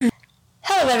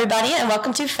everybody, and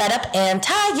welcome to Fed Up and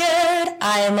Tired.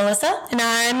 I am Melissa. And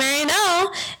I'm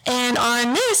Marynell. And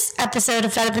on this episode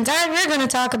of Fed Up and Tired, we're going to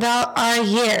talk about our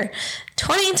year,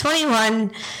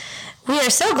 2021. We are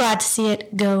so glad to see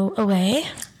it go away.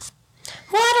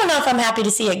 Well, I don't know if I'm happy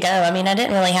to see it go. I mean, I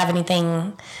didn't really have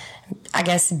anything, I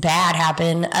guess, bad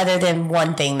happen, other than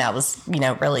one thing that was,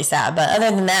 really sad. But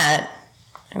other than that,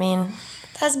 I mean,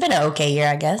 that's been an okay year,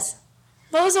 I guess.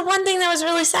 What was the one thing that was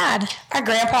really sad? Our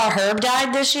grandpa Herb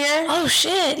died this year. Oh,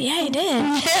 shit. Yeah, he did.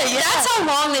 Yeah. That's how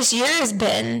long this year has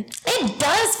been. It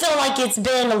does feel like it's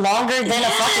been longer than a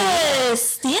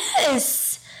fucking year.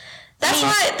 Yes.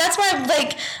 That's why,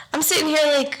 like, I'm sitting here,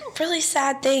 like, really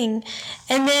sad thing.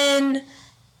 And then,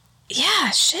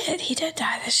 yeah, shit, he did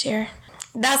die this year.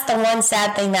 That's the one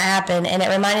sad thing that happened, and it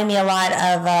reminded me a lot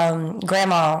of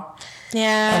Grandma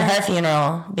and her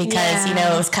funeral, because, it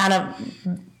was kind of...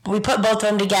 We put both of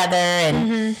them together,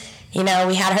 and,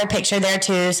 we had her picture there,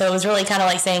 too. So it was really kind of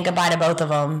like saying goodbye to both of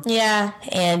them. Yeah.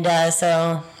 And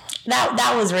so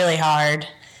that was really hard.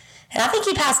 And I think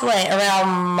he passed away around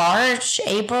March,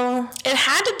 April. It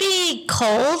had to be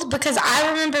cold, because I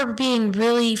remember being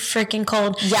really freaking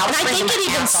cold. Yeah, and I think it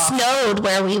even snowed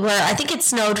where we were. I think it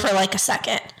snowed for like a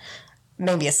second.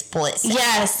 Maybe a split second.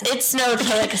 Yes, it snowed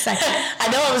for like a second. I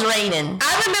know it was raining.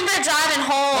 I remember driving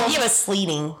home. Maybe it was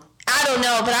sleeting. I don't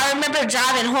know, but I remember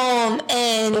driving home,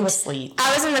 and it was sleet.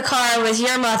 I was in the car with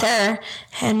your mother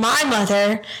and my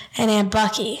mother and Aunt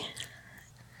Bucky.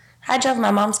 I drove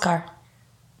my mom's car.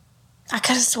 I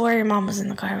could have swore your mom was in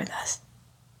the car with us.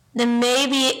 Then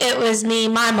maybe it was me,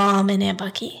 my mom, and Aunt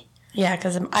Bucky. Yeah,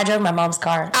 because I drove my mom's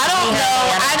car. I don't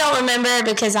know. I don't remember,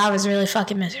 because I was really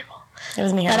fucking miserable. It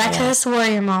was me. But I could have swore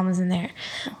your mom was in there.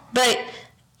 But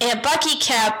Aunt Bucky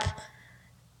kept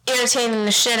irritating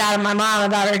the shit out of my mom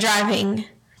about her driving.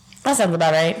 That sounds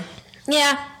about right.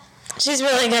 Yeah. She's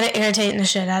really good at irritating the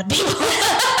shit out of people.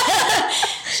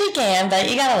 She can, but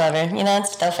you gotta love her.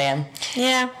 It's still fam.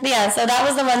 Yeah. But yeah, so that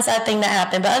was the one sad thing that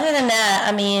happened. But other than that,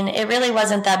 I mean, it really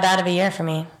wasn't that bad of a year for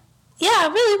me. Yeah,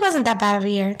 it really wasn't that bad of a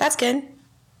year. That's good.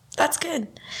 That's good.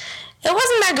 It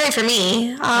wasn't that great for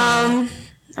me.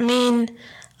 I mean,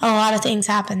 a lot of things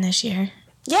happened this year.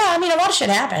 Yeah, I mean, a lot of shit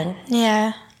happened.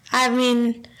 Yeah. I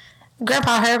mean,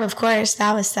 Grandpa Herb, of course,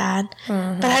 that was sad.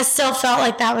 Mm-hmm. But I still felt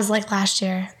like that was like last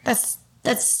year. That's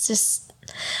just...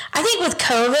 I think with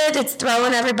COVID, it's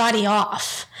throwing everybody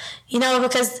off.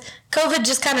 Because COVID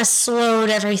just kind of slowed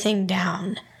everything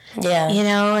down. Yeah.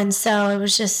 And so it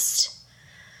was just...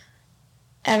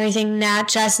 Everything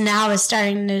just now is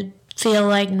starting to feel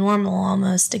like normal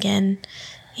almost again.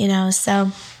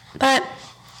 So... But...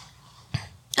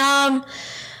 Well,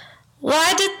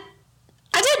 I did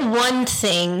one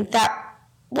thing that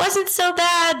wasn't so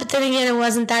bad, but then again, it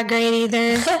wasn't that great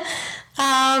either.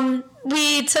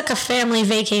 We took a family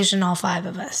vacation, all 5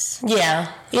 of us.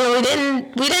 Yeah. We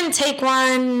didn't take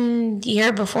one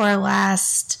year before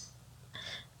last,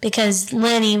 because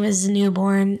Lenny was a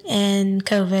newborn and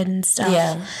COVID and stuff.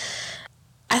 Yeah.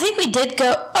 I think we did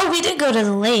go to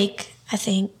the lake, I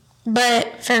think,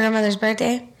 but for grandmother's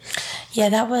birthday. Yeah,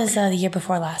 that was the year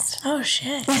before last. Oh,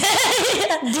 shit. Damn,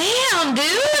 dude.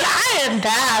 I am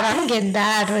bad. I'm getting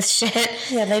bad with shit.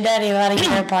 Yeah, they died about a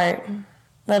year apart. A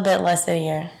little bit less than a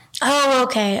year. Oh,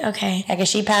 okay. Yeah, because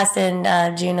she passed in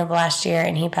June of last year,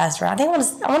 and he passed around, I want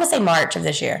to say March of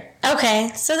this year.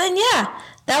 Okay, so then, yeah.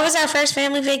 That was our first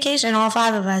family vacation, all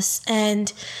 5 of us.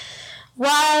 And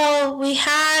while we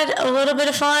had a little bit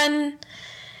of fun,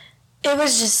 it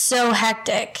was just so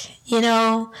hectic,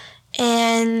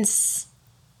 And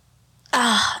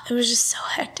it was just so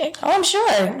hectic. Oh, I'm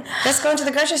sure. Just going to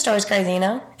the grocery store is crazy,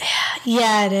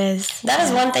 Yeah, it is. That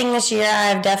is one thing this year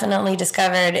I've definitely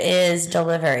discovered is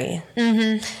delivery.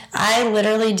 Mm-hmm. I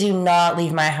literally do not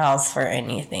leave my house for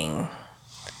anything.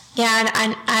 Yeah,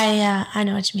 and I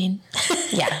know what you mean.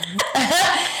 Yeah.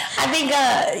 I think,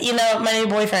 my new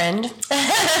boyfriend,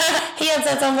 he had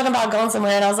said something about going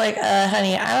somewhere, and I was like,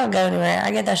 honey, I don't go anywhere.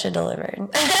 I get that shit delivered.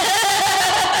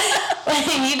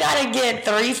 You gotta get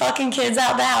 3 fucking kids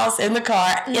out the house, in the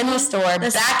car, in the store,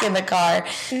 back in the car,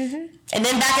 and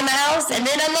then back in the house, and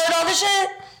then unload all the shit.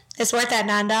 It's worth that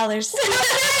 $9. It's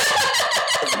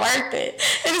worth it.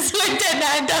 It's worth that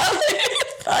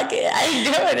 $9. Fuck it, I ain't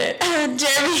doing it.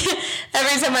 Jeremy,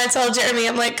 every time I told Jeremy,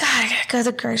 I'm like, God, I gotta go to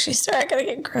the grocery store. I gotta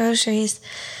get groceries.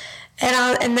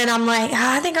 And then I'm like,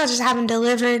 I think I'll just have them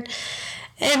delivered.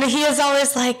 And he is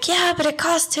always like, yeah, but it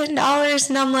costs $10.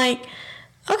 And I'm like,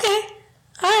 okay,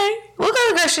 all right, we'll go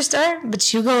to the grocery store,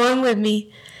 but you go in with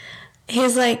me.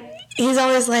 He's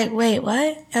always like, wait,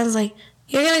 what? I was like,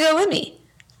 you're gonna go with me.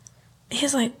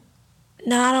 He's like,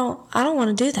 no, I don't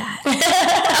want to do that.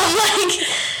 I'm like,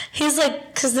 he's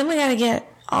like, because then we got to get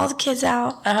all the kids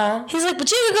out. He's like, but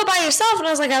you can go by yourself. And I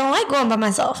was like, I don't like going by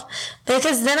myself.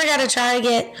 Because then I got to try to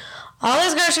get all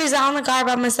those groceries out in the car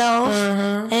by myself.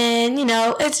 And, you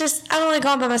know, it's just, I don't like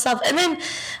going by myself. And then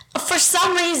for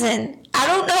some reason, I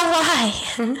don't know why,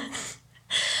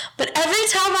 but every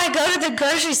time I go to the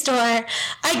grocery store,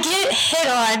 I get hit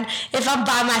on if I'm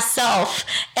by myself.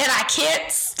 And I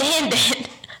can't stand it.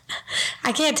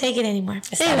 I can't take it anymore.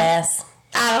 It's that ass.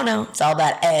 I don't know. It's all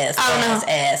about ass. I don't know.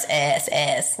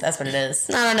 Ass. That's what it is.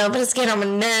 I don't know, but it's getting on my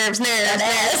nerves. That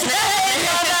ass.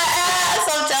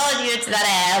 I'm telling you, it's that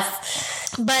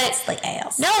ass. But it's like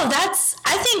ass. No,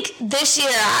 I think this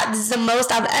year, this is the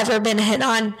most I've ever been hit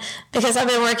on because I've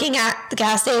been working at the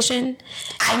gas station.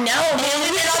 I know, man.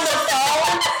 We've been on the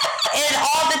phone, and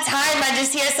all the time I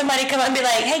just hear somebody come up and be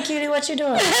like, hey, cutie, what you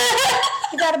doing?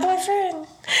 You got a boyfriend?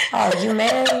 Oh, you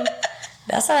married?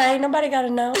 That's all right. Nobody got to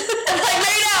know. I'm like,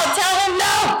 Marynell, tell him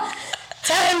no.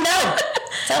 Tell him no.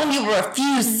 Tell him you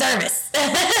refuse service.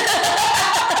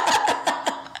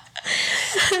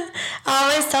 I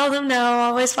always tell them no.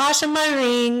 Always flashing my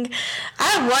ring. I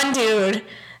had one dude,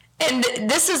 and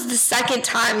this is the second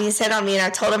time he's hit on me, and I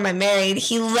told him I'm married.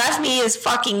 He left me his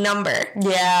fucking number.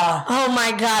 Yeah. Oh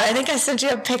my God. I think I sent you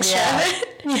a picture of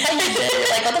it. Yeah, you did. You're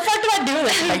like, what the fuck did I do?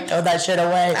 Like, throw that shit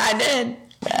away. I did.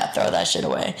 Yeah, throw that shit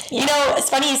away. Yeah. You know, it's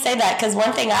funny you say that because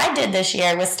one thing I did this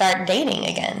year was start dating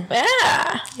again.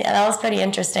 Yeah. Yeah, that was pretty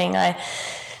interesting. I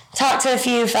talked to a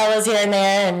few fellas here and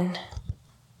there and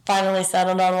finally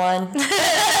settled on one.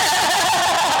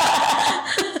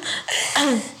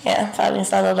 Yeah, finally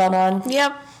settled on one.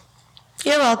 Yep.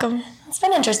 You're welcome. It's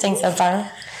been interesting so far.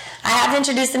 I have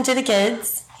introduced them to the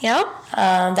kids. Yep.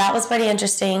 That was pretty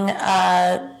interesting.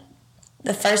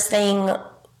 The first thing,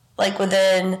 like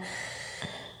within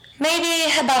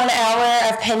maybe about an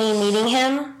hour of Penny meeting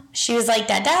him, she was like,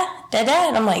 Dada,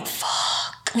 and I'm like,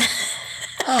 fuck.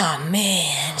 Oh,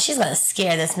 man. She's going to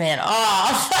scare this man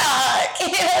off. Fuck.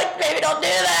 Like, maybe don't do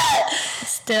that.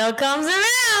 Still comes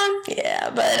around.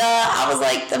 Yeah, but I was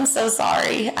like, I'm so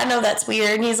sorry. I know that's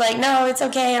weird. And he's like, no, it's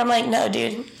okay. I'm like, no,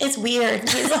 dude, it's weird.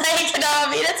 He's like, no, I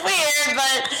mean, it's weird,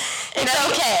 but it's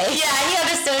okay. Yeah, he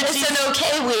understood. It's an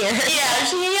okay weird. Yeah,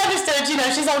 he understood, you know,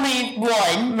 she's only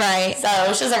one. Right.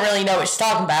 So she doesn't really know what she's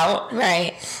talking about.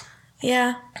 Right.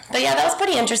 Yeah. But yeah, that was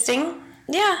pretty interesting.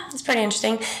 Yeah. It's pretty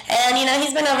interesting. And, you know,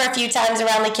 he's been over a few times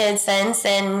around the kids since,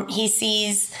 and he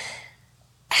sees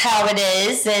how it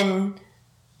is, and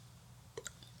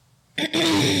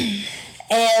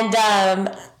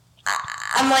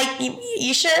I'm like,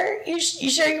 you sure? You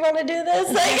sure you want to do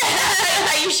this? Like,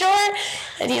 are you sure?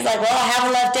 And he's like, well, I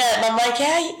haven't left yet. And I'm like,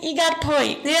 yeah, you got a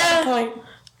point. Yeah. Got a point.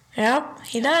 Yep,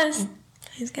 he does.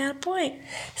 He's got a point.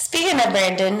 Speaking of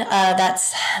Brandon,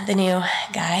 that's the new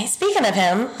guy. Speaking of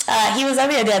him, he was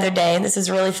over here the other day, and this is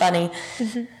really funny.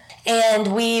 Mm-hmm.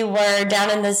 And we were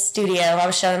down in the studio. I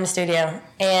was showing him the studio.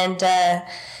 And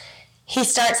he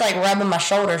starts, like, rubbing my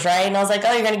shoulders, right? And I was like,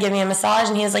 oh, you're going to give me a massage?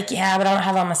 And he was like, yeah, but I don't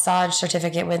have a massage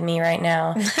certificate with me right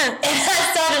now. And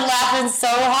I started laughing so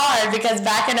hard because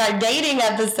back in our dating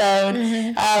episode,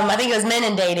 I think it was Men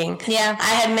in Dating, yeah,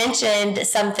 I had mentioned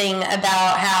something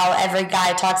about how every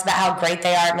guy talks about how great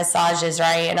they are at massages,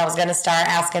 right? And I was going to start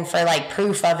asking for, like,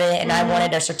 proof of it, and I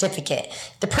wanted a certificate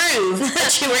to prove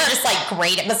that you were just, like,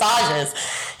 great at massages.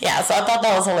 Yeah, so I thought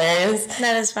that was hilarious.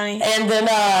 That is funny. And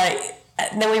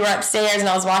then we were upstairs and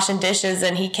I was washing dishes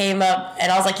and he came up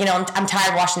and I was like, you know, I'm tired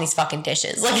of washing these fucking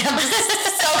dishes. Like, I'm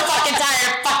just so fucking tired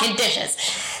of fucking dishes.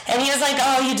 And he was like,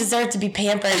 oh, you deserve to be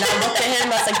pampered. And I looked at him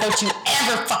and I was like, don't you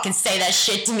ever fucking say that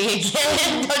shit to me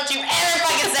again. Don't you ever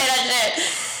fucking say that shit.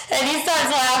 And he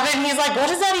starts laughing. He's like, what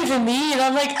does that even mean? And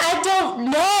I'm like, I don't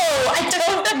know.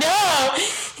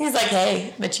 He's like,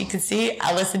 hey, but you can see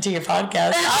I listened to your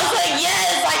podcast. I was like,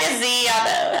 yes, I can see.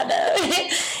 I know.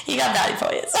 You got value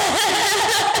points.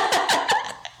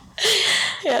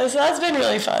 Yeah, so that's been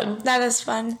really fun. That is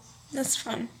fun. That's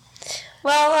fun.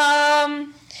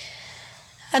 Well,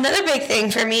 another big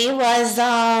thing for me was so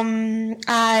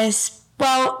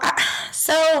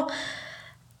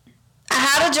I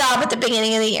had a job at the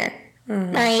beginning of the year,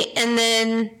 right? And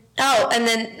then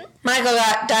Michael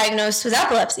got diagnosed with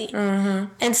epilepsy.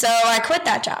 And so I quit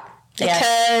that job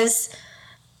because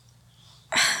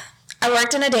I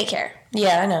worked in a daycare.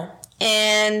 Yeah, I know.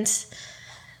 And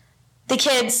the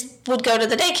kids would go to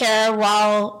the daycare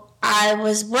while I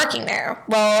was working there.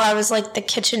 Well, I was like the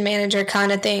kitchen manager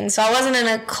kind of thing. So I wasn't in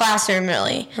a classroom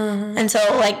really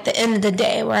until like the end of the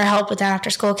day where I helped with the after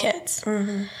school kids.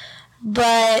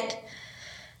 But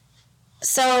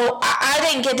so I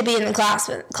didn't get to be in the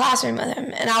classroom with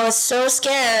him. And I was so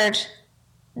scared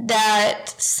that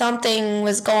something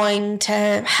was going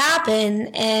to happen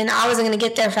and I wasn't going to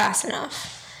get there fast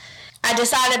enough. I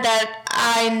decided that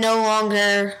I no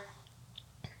longer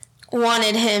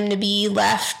wanted him to be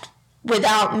left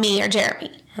without me or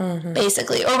Jeremy,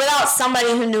 basically, or without somebody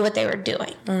who knew what they were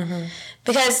doing.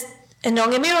 Because, and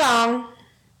don't get me wrong,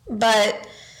 but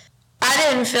I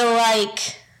didn't feel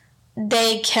like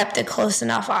they kept a close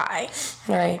enough eye.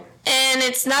 Right. And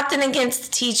it's nothing against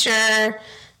the teacher,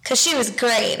 because she was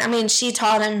great. I mean, she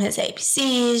taught him his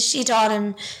ABCs. She taught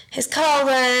him his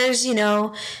colors, you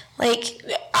know. Like,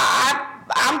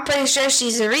 I'm pretty sure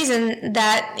she's the reason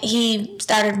that he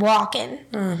started walking.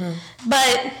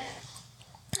 But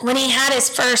when he had his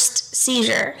first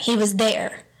seizure, he was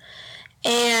there.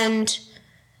 And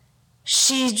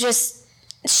she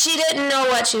didn't know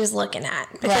what she was looking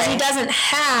at. Because he doesn't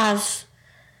have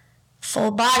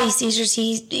full body seizures.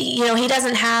 He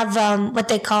doesn't have what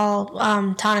they call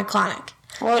tonic-clonic.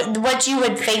 Well, what you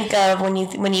would think of when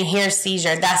you hear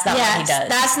seizure, that's not what he does.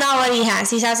 That's not what he has.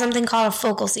 He has something called a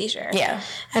focal seizure. Yeah.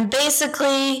 And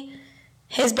basically,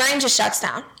 his brain just shuts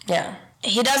down. Yeah.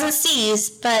 He doesn't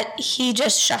seize, but he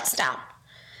just shuts down.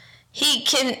 He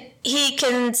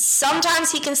can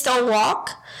sometimes he can still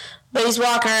walk, but he's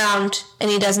walking around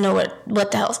and he doesn't know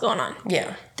what the hell's going on.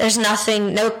 Yeah. There's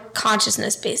no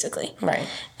consciousness, basically. Right.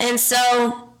 And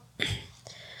so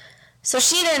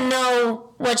she didn't know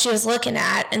what she was looking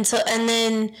at, and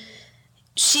then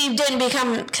she didn't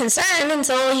become concerned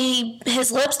until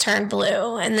his lips turned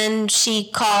blue, and then she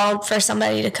called for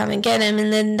somebody to come and get him,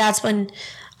 and then that's when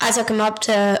I took him up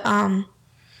to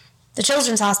the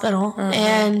children's hospital,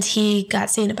 and he got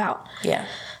seen about. Yeah.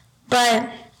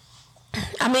 But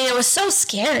I mean, it was so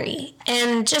scary,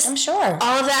 and just I'm sure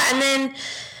all of that, and then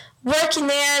working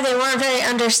there, they weren't very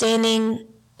understanding.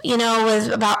 You know,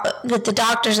 with the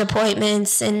doctor's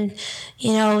appointments, and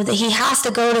you know that he has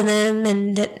to go to them,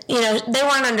 and that they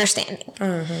weren't understanding.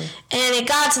 And it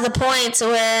got to the point to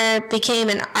where it became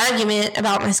an argument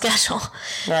about my schedule.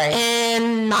 Right.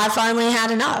 And I finally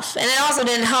had enough. And it also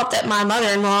didn't help that my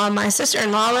mother-in-law and my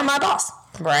sister-in-law were my boss.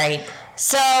 Right.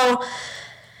 So,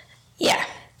 yeah.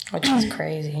 Which is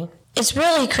crazy. It's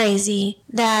really crazy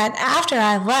that after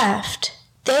I left,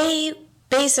 they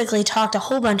basically talked a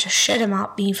whole bunch of shit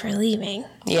about me for leaving.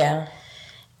 Yeah.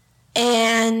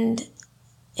 And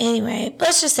anyway,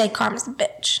 let's just say karma's a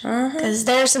bitch. Because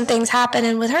there's some things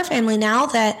happening with her family now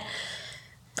that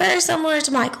very similar to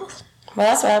Michael's. Well,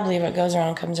 that's what I believe. What goes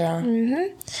around comes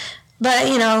around. But,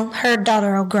 her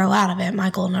daughter will grow out of it.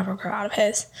 Michael will never grow out of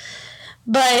his.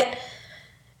 But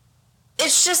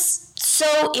it's just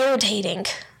so irritating.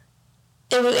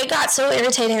 It got so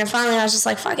irritating, and finally I was just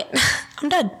like, fuck it. I'm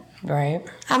done. Right.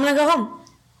 I'm going to go home.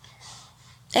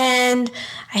 And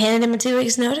I handed him a 2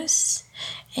 weeks notice.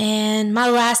 And my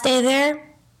last day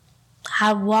there,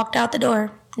 I walked out the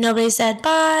door. Nobody said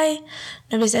bye.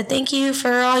 Nobody said thank you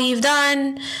for all you've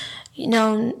done.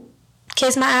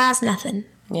 Kiss my ass, nothing.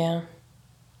 Yeah.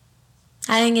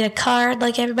 I didn't get a card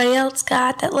like everybody else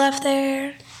got that left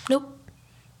there. Nope.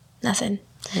 Nothing.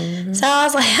 So I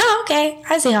was like, oh, okay.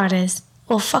 I see how it is.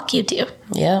 Well, fuck you too.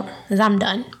 Yeah. Because I'm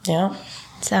done. Yeah.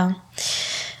 So,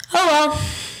 oh well,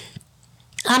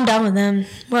 I'm done with them.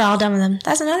 We're all done with them.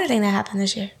 That's another thing that happened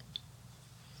this year.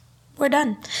 We're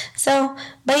done. So,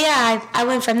 but yeah, I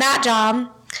went from that job,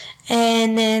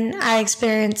 and then I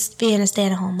experienced being a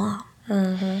stay-at-home mom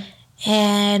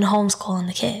and homeschooling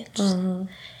the kids.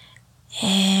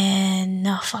 And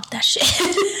no, fuck that shit.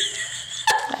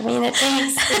 I mean, it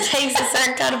takes a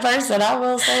certain kind of person. I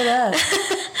will say that.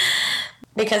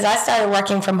 Because I started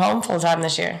working from home full time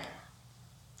this year.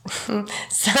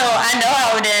 So I know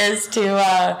how it is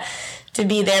to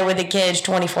be there with the kids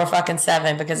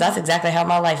 24/7, because that's exactly how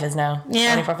my life is now.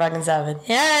 Yeah. 24/7.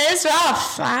 Yeah, it's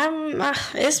rough.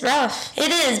 It's rough.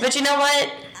 It is, but you know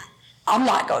what? I'm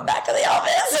not going back to the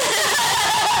office.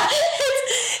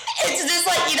 It's just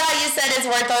like, how you said it's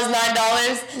worth those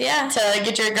 $9 to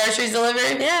get your groceries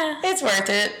delivered? Yeah. It's worth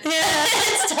it. Yeah.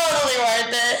 It's totally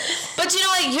worth it. But you know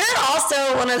what? You're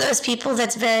also one of those people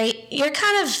that's you're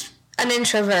kind of an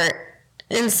introvert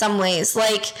in some ways.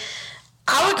 Like,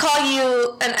 I would call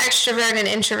you an extrovert and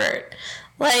introvert.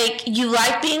 Like, you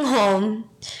like being home.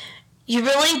 You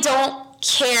really don't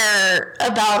care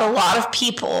about a lot of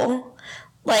people.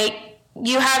 Like,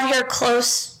 you have your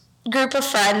close group of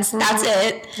friends. That's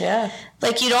it. Yeah.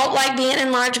 Like, you don't like being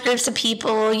in large groups of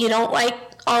people. You don't like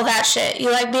all that shit.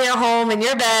 You like being at home in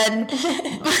your bed.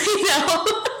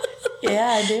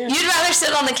 Yeah, I do. You'd rather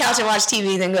sit on the couch and watch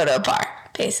TV than go to a bar,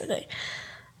 basically.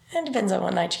 It depends on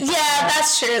what night you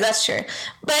that's true.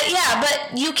 But yeah,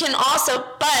 but you can also,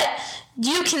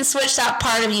 you can switch that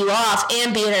part of you off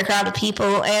and be in a crowd of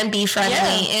people and be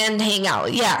friendly and hang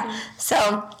out. Yeah.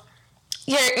 So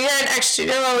you're an extra.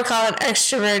 You're what we call an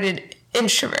extroverted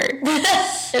introvert.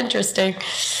 Interesting.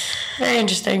 Very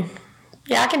interesting.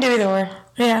 Yeah, I can do either or.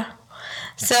 Yeah.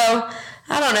 So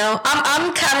I don't know.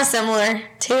 I'm kind of similar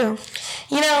too.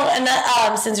 You know,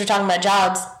 and since we're talking about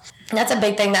jobs, that's a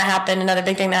big thing that happened. Another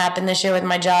big thing that happened this year with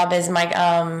my job is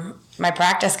my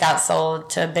practice got sold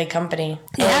to a big company.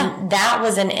 Yeah. And that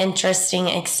was an interesting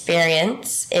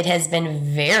experience. It has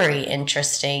been very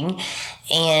interesting,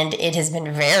 and it has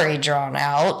been very drawn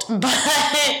out. But,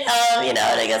 you know,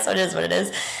 I guess it is what it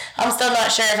is. I'm still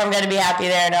not sure if I'm going to be happy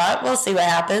there or not. We'll see what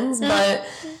happens. Mm-hmm. But,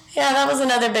 yeah, that was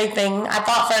another big thing. I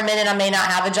thought for a minute I may not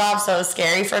have a job, so it was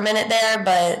scary for a minute there,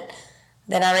 but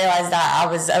then I realized that I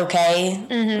was okay.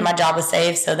 Mm-hmm. My job was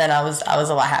safe, so then I was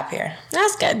a lot happier.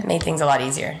 That's good. Made things a lot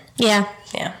easier. Yeah.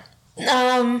 Yeah.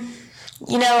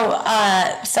 You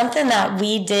know, something that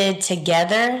we did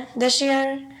together this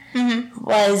year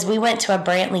was we went to a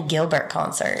Brantley Gilbert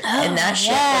concert. And that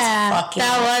shit was fucking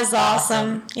That was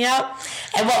awesome. Yep.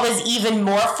 And what was even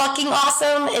more fucking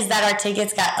awesome is that our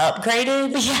tickets got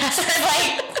upgraded. Yeah.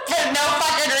 for no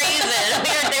fucking reason.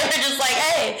 They were just like,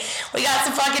 hey, we got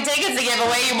some fucking tickets to give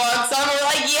away. You want some? We're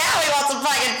like, yeah, we want some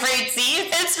fucking free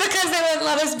seats. It's because they wouldn't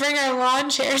let us bring our lawn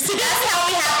chairs. That's how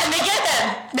we happened to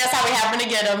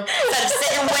get them. Instead of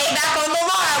sitting way back on the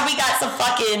lawn, we got some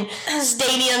fucking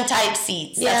stadium type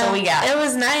seats. That's what we got. It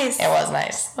was nice. It was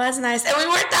nice. And we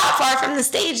weren't that far from the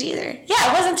stage either. Yeah,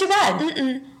 it wasn't too bad.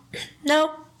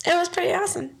 No, it was pretty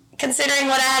awesome. Considering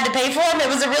what I had to pay for them, it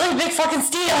was a really big fucking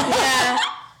steal. Yeah.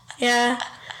 Yeah.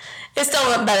 It still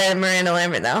went better than Marynell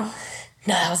and I, though.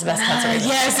 No, that was the best concert.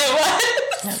 Yes, it was.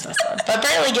 That was the best one. But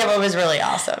Brantley Gilbert was really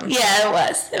awesome. Yeah, it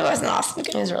was. It was an awesome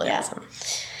game. It was really awesome.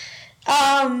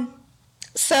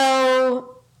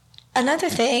 So, another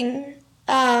thing,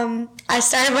 I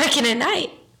started working at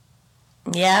night.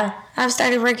 Yeah. I've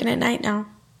started working at night now.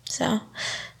 So,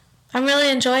 I'm really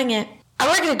enjoying it. I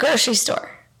work at a grocery store,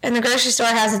 and the grocery store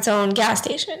has its own gas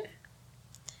station.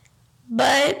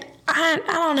 But I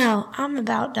don't know. I'm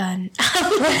about done.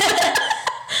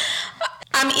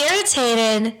 I'm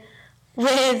irritated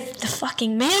with the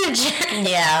fucking manager.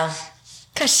 Yeah.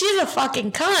 Because she's a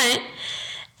fucking cunt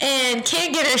and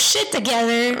can't get her shit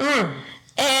together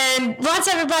and wants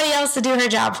everybody else to do her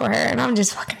job for her. And I'm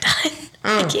just fucking done.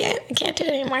 I can't do it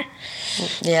anymore.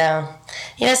 Yeah.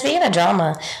 You know, speaking of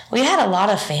drama, we had a lot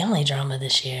of family drama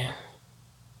this year.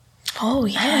 Oh,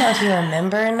 yeah. I don't know if you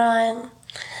remember or not.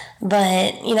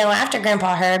 But, you know, after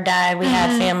Grandpa Herb died, we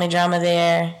had family drama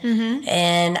there. Mm-hmm.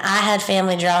 And I had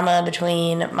family drama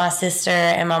between my sister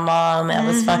and my mom. It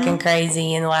was fucking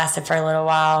crazy and lasted for a little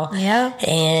while. Yeah.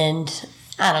 And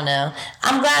I don't know.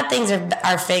 I'm glad things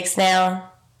are fixed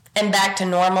now and back to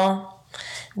normal.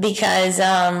 Because,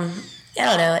 I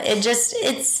don't know,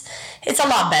 it's a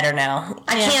lot better now.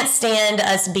 I can't stand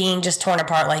us being just torn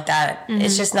apart like that. Mm-hmm.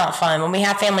 It's just not fun. When we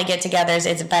have family get-togethers,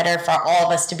 it's better for all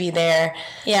of us to be there.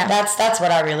 Yeah. That's what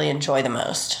I really enjoy the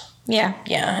most. Yeah.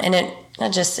 Yeah, and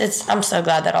I'm so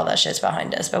glad that all that shit's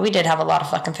behind us. But we did have a lot of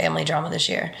fucking family drama this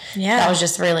year. Yeah. That was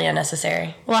just really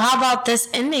unnecessary. Well, how about this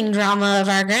ending drama of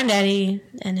our granddaddy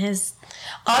and his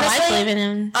wife leaving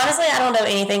him? Honestly, I don't know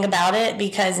anything about it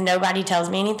because nobody tells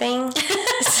me anything.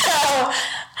 So,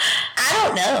 I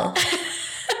don't know.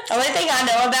 The only thing I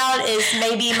know about is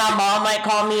maybe my mom might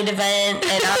call me to vent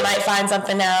and I might find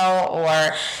something out,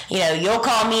 or, you know, you'll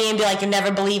call me and be like, you'll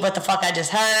never believe what the fuck I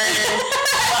just heard.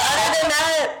 But other than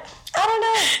that, I don't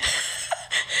know.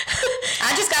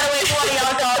 I just gotta wait for one of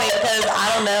y'all to call me because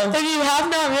I don't know. If you have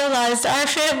not realized, our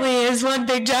family is one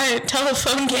big giant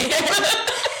telephone game.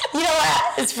 You know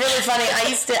what? It's really funny. I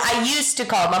used to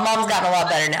call. My mom's gotten a lot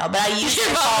better now, but I used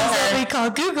to call her. We call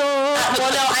Google.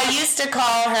 Well, no, I used to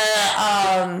call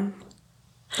her.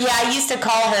 I used to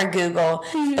call her Google,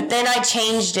 but then I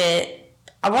changed it.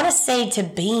 I want to say to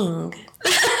Bing,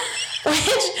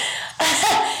 which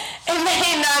it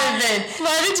may not have been.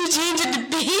 Why did you change it to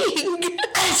Bing?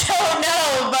 I don't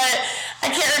know, but I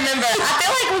can't remember. I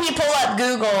feel like when you pull up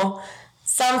Google,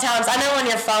 sometimes, I know on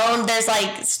your phone, there's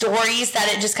like stories that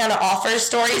it just kind of offers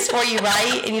stories for you,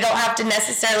 right? And you don't have to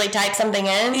necessarily type something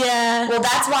in. Yeah. Well,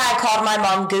 that's why I called my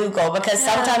mom Google, because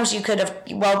sometimes you could have,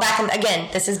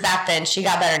 this is back then, she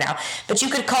got better now, but you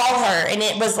could call her and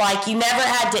it was like you never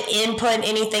had to input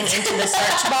anything into the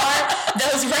search bar.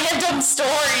 Those random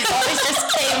stories always just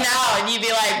came out and you'd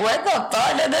be like, what the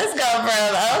fuck did this go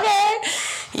from? Okay.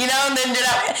 You know, and then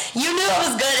you knew it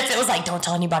was good if it was like, don't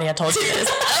tell anybody I told you this.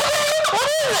 Okay, what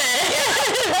is it?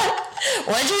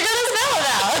 What you gonna smell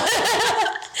about?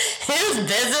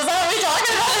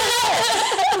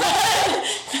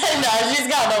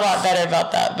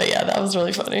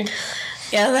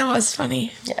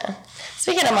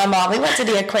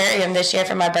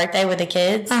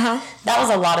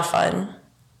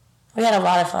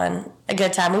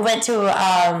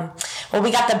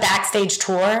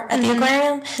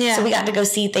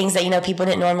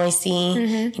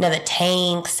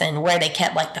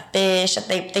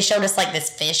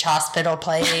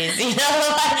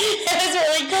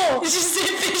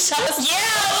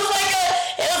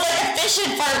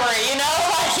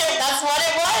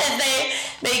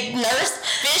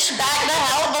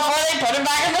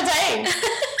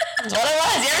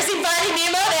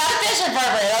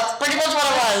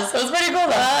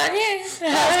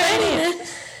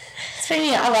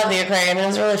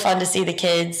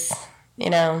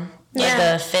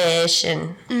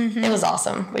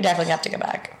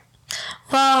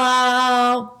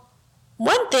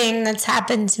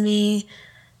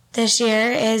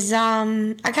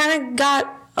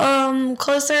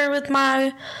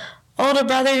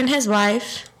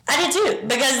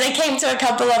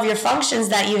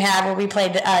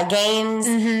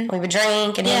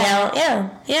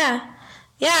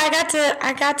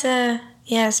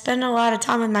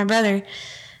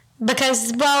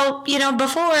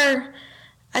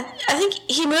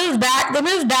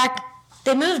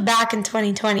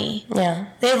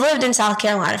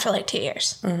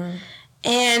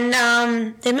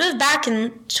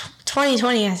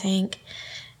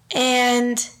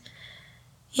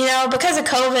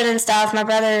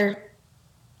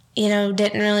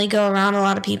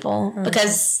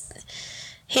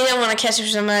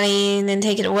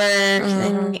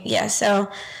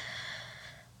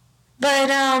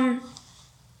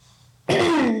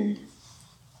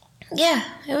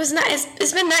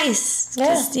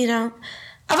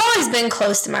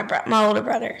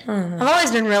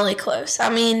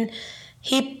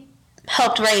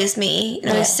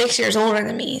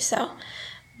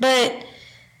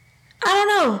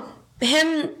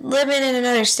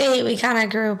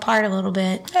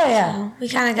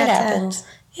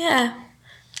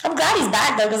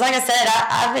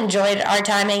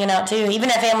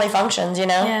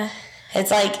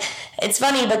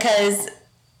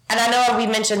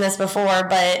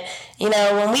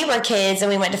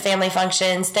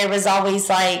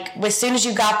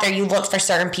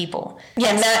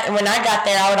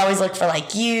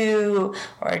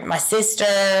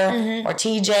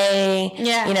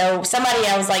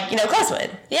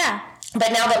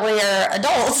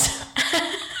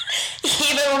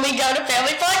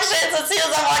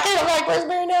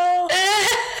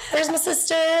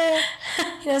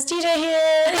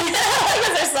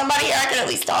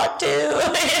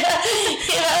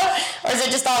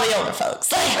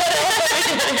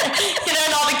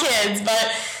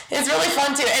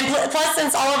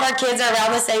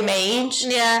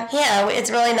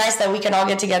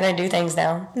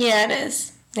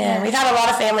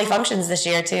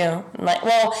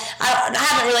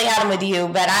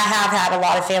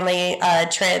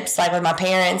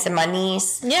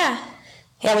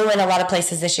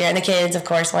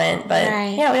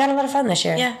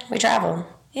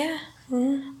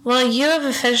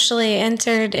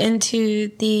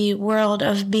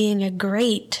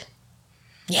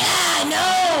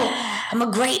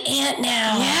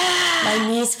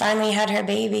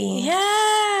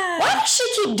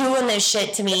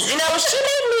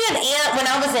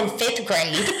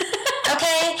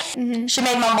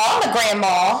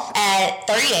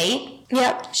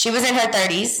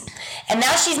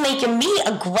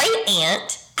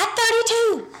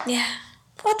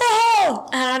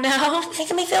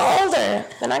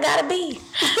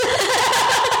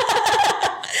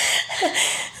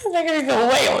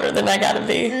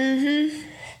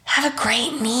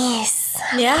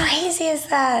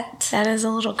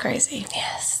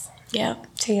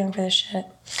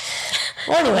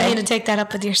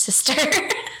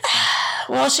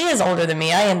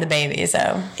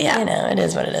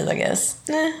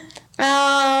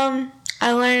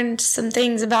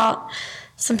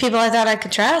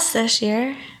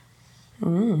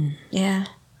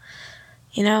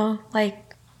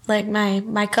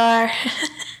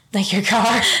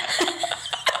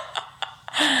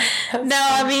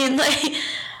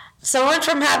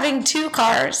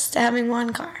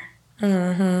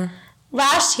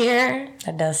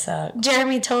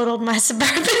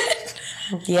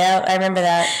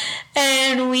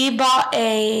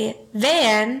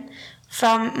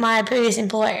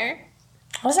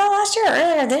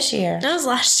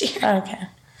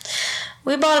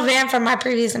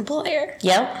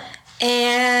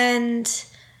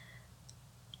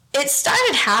 it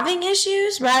started having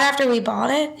issues right after we bought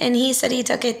it, and he said he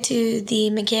took it to the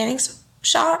mechanics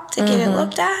shop to get it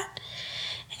looked at,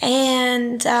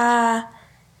 and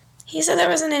he said there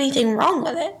wasn't anything wrong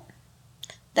with it,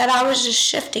 that I was just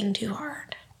shifting too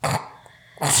hard. I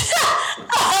was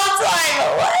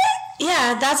like, what?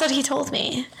 Yeah, that's what he told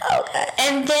me. Okay.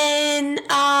 And then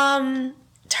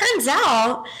turns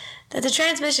out that the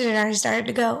transmission had already started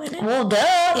to go in it. Well, duh.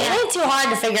 Yeah. It ain't too hard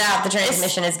to figure out if the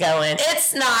transmission is going.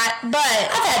 It's not, but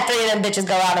I've had 3 of them bitches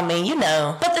go out on me, you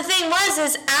know. But the thing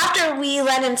is after we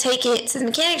let him take it to the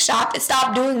mechanic shop, it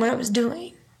stopped doing what it was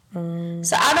doing.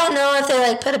 So I don't know if they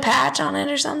like put a patch on it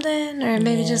or something, or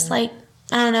maybe just like,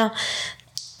 I don't know.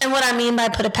 And what I mean by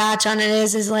put a patch on it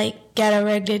is like ghetto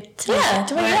rigged it to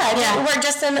work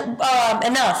just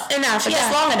enough,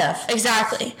 just long enough.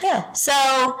 Exactly. Yeah.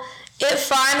 So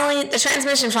the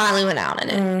transmission finally went out in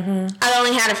it. Mm-hmm. I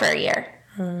only had it for a year.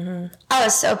 Mm-hmm. I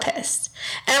was so pissed,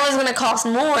 and it was going to cost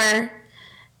more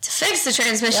to fix the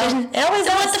transmission than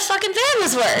what the fucking van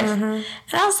was worth. Mm-hmm.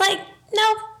 And I was like,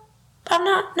 nope,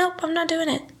 I'm not doing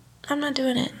it.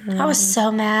 Mm-hmm. I was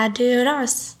so mad, dude. I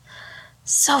was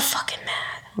so fucking mad.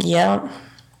 Yep.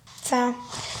 So,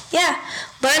 yeah,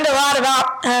 learned a lot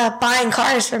about buying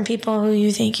cars from people who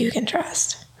you think you can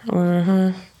trust.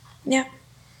 Mm-hmm. Yeah.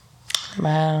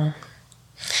 Wow.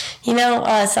 You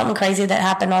know, something crazy that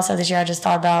happened also this year, I just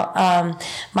thought about.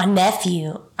 My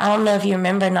nephew, I don't know if you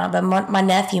remember or not, but my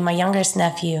nephew, my youngest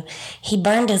nephew, he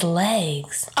burned his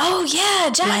legs. Oh, yeah,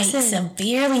 Jackson. Like,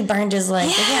 severely burned his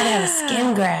legs. Yeah. He had to have a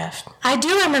skin graft. I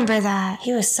do remember that.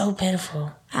 He was so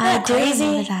pitiful. I do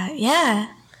remember that,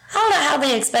 yeah. I don't know how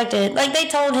they expected. Like, they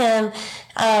told him,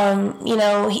 you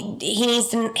know, he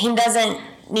doesn't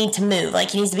need to move.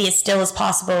 Like, he needs to be as still as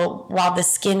possible while the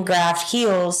skin graft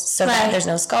heals so that there's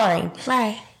no scarring.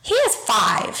 Right. He is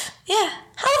 5. Yeah.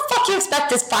 How the fuck you expect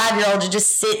this 5-year-old to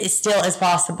just sit as still as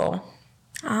possible?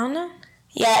 I don't know.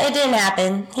 Yeah, it didn't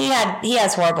happen. He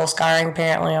has horrible scarring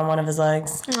apparently on one of his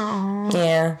legs. Oh.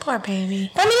 Yeah. Poor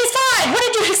baby. I mean, he's 5. What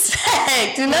did you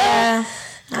expect? You know? Yeah.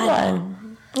 Come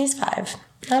on. He's 5.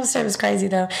 That was crazy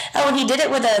though. Oh, and he did it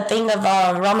with a thing of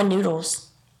ramen noodles.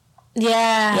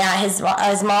 Yeah. Yeah, his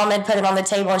mom had put it on the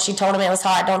table and she told him it was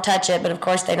hot, don't touch it, but of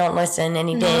course they don't listen, and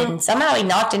he did. And somehow he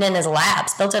knocked it in his lap,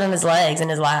 spilled it on his legs in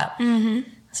his lap. Mm-hmm.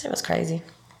 So it was crazy.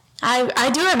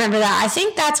 I do remember that. I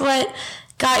think that's what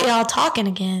got y'all talking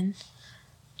again.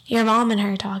 Your mom and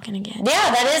her talking again.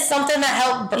 Yeah, that is something that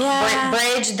helped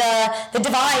bridge the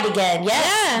divide again.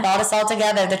 Yes. Yeah. Brought us all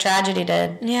together. The tragedy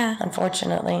did. Yeah.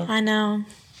 Unfortunately. I know.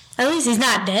 At least he's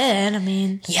not dead. I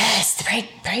mean. Yes.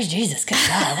 Praise Jesus. Good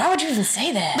God. Why would you even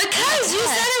say that? Because you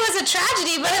said it was a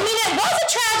tragedy, but I mean, it was a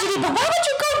tragedy, but why would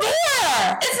you go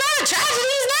there? It's not a tragedy.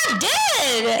 He's not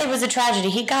dead. It was a tragedy.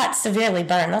 He got severely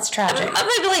burned. That's tragic.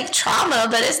 Maybe like trauma,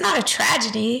 but it's not a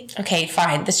tragedy. Okay,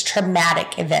 fine. This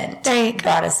traumatic event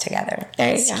brought us together.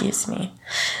 There you Excuse go. me.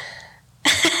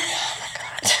 Oh my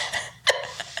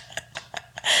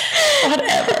God.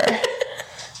 Whatever.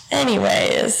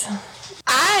 Anyways.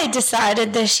 I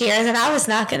decided this year that I was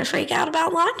not going to freak out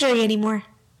about laundry anymore.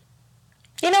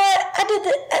 You know what? I did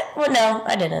that. Well, no,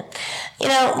 I didn't. You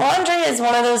know, laundry is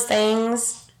one of those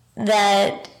things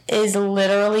that is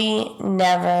literally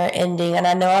never ending. And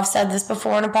I know I've said this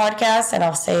before in a podcast, and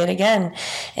I'll say it again.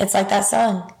 It's like that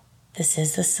song. This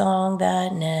is the song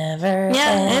that never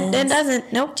ends. It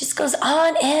doesn't. Nope. Just goes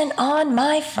on and on,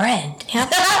 my friend.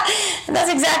 Yep. And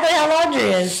that's exactly how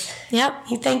laundry is. Yep.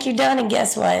 You think you're done, and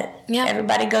guess what? Yep.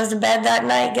 Everybody goes to bed that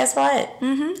night. Guess what?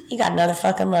 Mm-hmm. You got another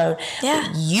fucking load. Yeah.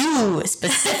 But you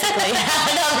specifically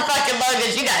have another fucking load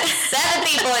because you got 7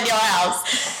 people in your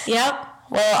house. Yep.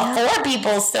 Well, 4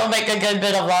 people still make a good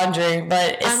bit of laundry,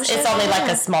 but it's only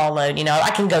like a small load. You know,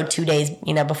 I can go 2 days,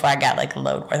 you know, before I got like a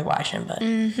load worth washing. But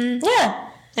yeah.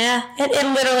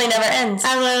 It literally never ends.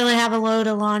 I literally have a load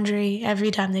of laundry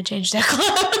every time they change their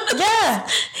clothes. Yeah.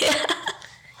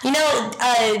 You know,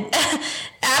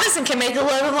 Addison can make a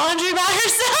load of laundry by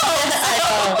herself.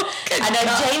 I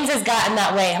know. James has gotten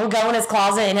that way. He'll go in his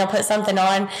closet and he'll put something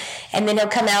on, and then he'll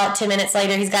come out 10 minutes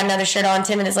later. He's got another shirt on.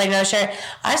 10 minutes later, another shirt.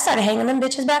 I started hanging them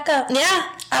bitches back up.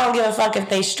 Yeah. I don't give a fuck if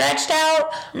they stretched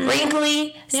out,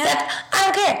 wrinkly, stepped. I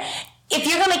don't care. If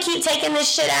you're going to keep taking this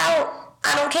shit out,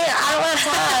 I don't care. I don't have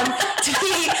time to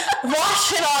be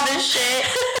washing all this shit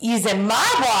using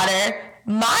my water,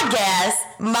 my gas,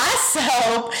 my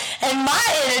soap, and my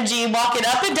energy walking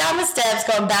up and down the steps,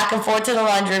 going back and forth to the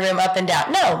laundry room, up and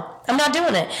down. No, I'm not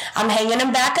doing it. I'm hanging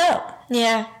them back up.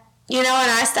 Yeah. You know what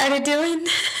I started doing?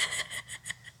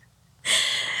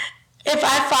 If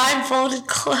I find folded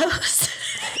clothes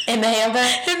in the hamper,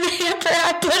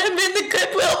 I put them in the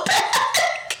Goodwill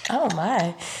bag. Oh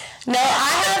my. No, I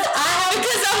have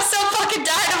because I'm so fucking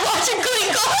tired of watching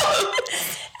clean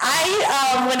clothes.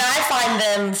 When I find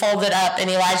them folded up in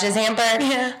Elijah's hamper,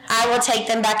 I will take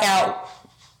them back out,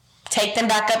 take them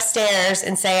back upstairs,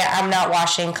 and say, I'm not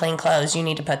washing clean clothes. You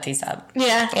need to put these up.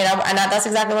 Yeah. And that's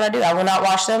exactly what I do. I will not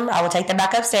wash them. I will take them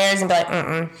back upstairs and be like,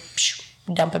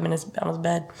 dump him on his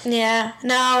bed. Yeah.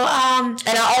 No.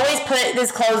 And I always put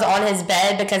his clothes on his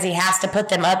bed because he has to put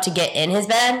them up to get in his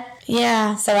bed.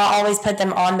 Yeah. So I always put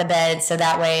them on the bed so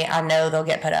that way I know they'll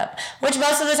get put up. Which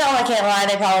most of the time, I can't lie,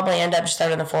 they probably end up just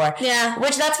thrown on the floor. Yeah.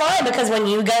 Which that's fine because when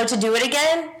you go to do it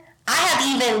again, I have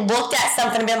even looked at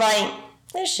something and been like,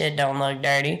 this shit don't look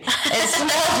dirty. And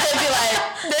smells and be like,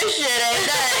 this shit ain't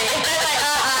dirty. And I'm like,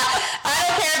 I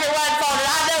don't care if it wasn't folded.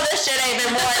 I know this shit ain't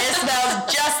been worn. It smells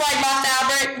just like my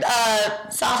fabric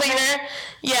cleaner.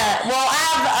 Yeah, well,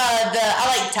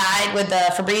 I like Tide with the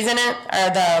Febreze in it,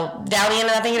 or the Downy in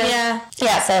it, I think it is. Yeah.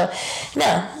 Yeah, so,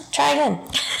 no, try again.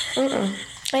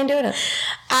 I ain't doing it.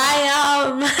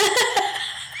 I'm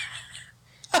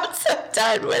so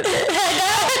done with it. I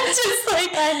know. It's just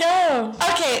like, I know.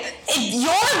 okay,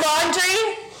 Your laundry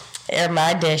are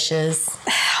my dishes.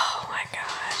 Oh my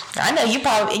god. I know you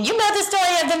know the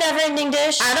story of the never-ending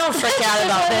dish. I don't freak out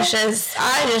about dishes.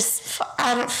 I don't.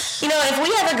 You know, if we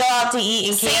ever go out to eat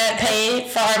and can't pay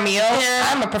for our meal,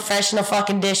 I'm a professional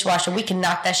fucking dishwasher. We can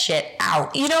knock that shit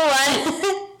out. You know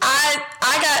what? I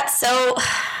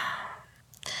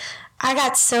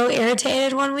got so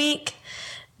irritated one week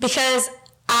because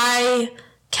I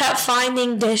kept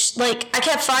finding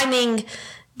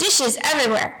dishes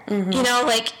everywhere. Mm-hmm. You know,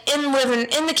 like in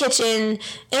the kitchen,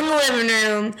 in the living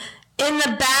room, in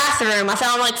the bathroom. I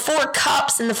found like 4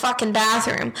 cups in the fucking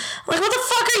bathroom. I'm like, what the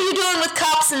fuck are you doing with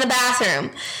cups in the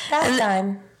bathroom? Bath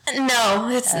time. No,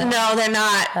 no, they're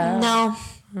not. Oh. No.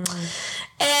 Mm-hmm.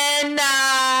 And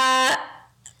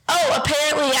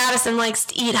apparently Addison likes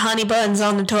to eat honey buns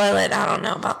on the toilet. I don't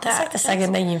know about that. That's like the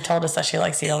second thing you've told us that she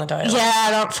likes to eat on the toilet. Yeah,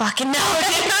 I don't fucking know.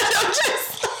 I'm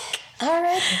just like, all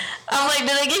right. I'm like, do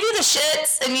they give you the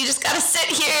shits and you just gotta sit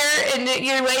here and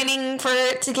you're waiting for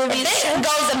it to give you the shits? If it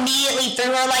goes immediately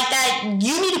through her like that,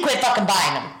 you need to quit fucking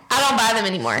buying them. I don't buy them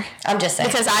anymore. I'm just saying.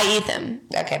 Because I eat them.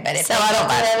 Okay, but if I don't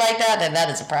buy them like that, then that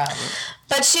is a problem.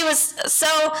 But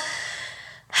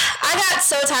I got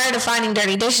so tired of finding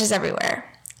dirty dishes everywhere.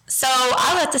 So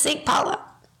I let the sink pile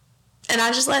up. And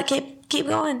I just let it keep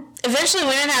going. Eventually,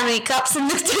 we didn't have any cups in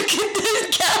the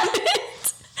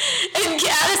cabinet. And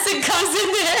Addison comes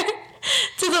in there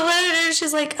to the living room.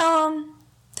 She's like, there aren't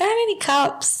any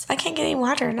cups. I can't get any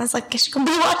water. And I was like, guess you can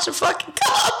be watching a fucking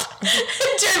cup.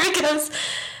 And Jeremy goes,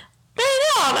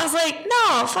 Marynell. And I was like,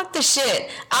 no, fuck this shit.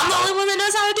 I'm the only one that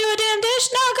knows how to do a damn dish.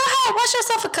 No, go ahead. Wash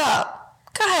yourself a cup.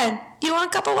 Go ahead. You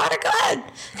want a cup of water? Go ahead.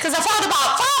 Because I found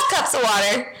about 5 cups of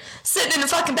water sitting in the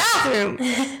fucking bathroom.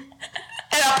 And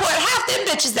I poured half them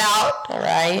bitches out. All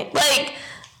right. Like,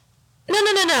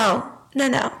 no.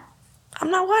 I'm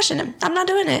not washing them. I'm not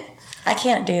doing it. I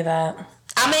can't do that.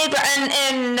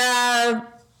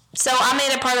 So I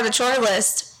made it part of the chore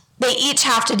list. They each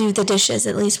have to do the dishes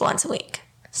at least once a week.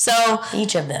 So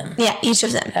each of them. Yeah, each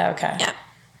of them. Okay. Yeah.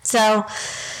 So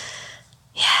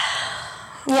yeah,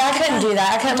 I couldn't do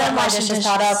that. I couldn't let my dishes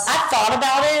piled up. I thought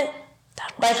about it.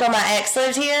 Like when my ex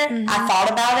lived here, I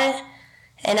thought about it,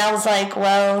 and I was like,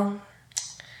 well,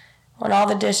 when all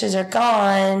the dishes are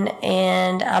gone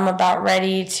and I'm about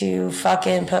ready to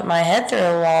fucking put my head through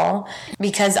a wall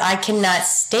because I cannot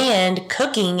stand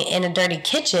cooking in a dirty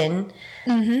kitchen,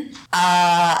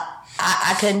 I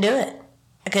couldn't do it.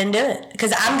 I couldn't do it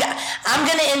because I'm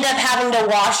going to end up having to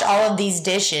wash all of these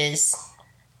dishes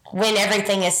when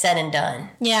everything is said and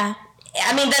done. Yeah.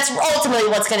 I mean, that's ultimately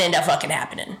what's going to end up fucking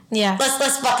happening. Yeah.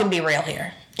 Let's fucking be real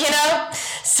here. You know?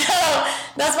 So,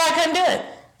 that's why I couldn't do it.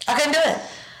 I couldn't do it.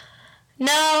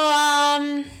 No,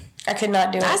 I could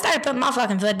not do it. I started putting my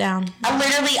fucking foot down. I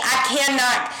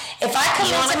cannot. If I come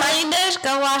into my clean dish,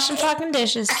 go wash some fucking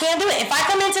dishes. I can't do it. If I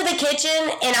come into the kitchen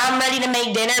and I'm ready to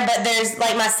make dinner, but there's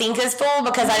like my sink is full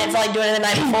because I didn't feel like doing it the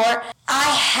night before, I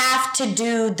have to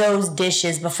do those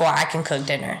dishes before I can cook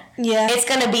dinner. Yeah. It's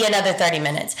going to be another 30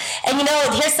 minutes. And you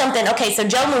know, here's something. Okay, so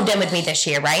Joe moved in with me this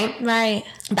year, right? Right.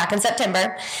 Back in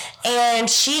September. And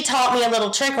she taught me a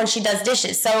little trick when she does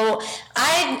dishes. So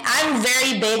I'm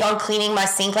very big on cleaning my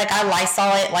sink. Like I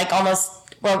Lysol it like almost,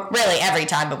 well, really every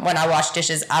time, but when I wash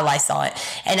dishes, I Lysol it.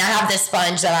 And I have this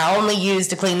sponge that I only use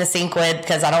to clean the sink with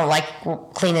because I don't like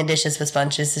cleaning dishes with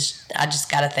sponges. I just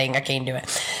got a thing. I can't do it.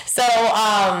 So,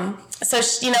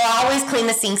 you know, I always clean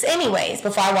the sinks anyways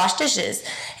before I wash dishes.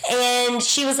 And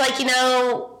she was like, you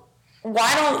know,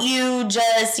 why don't you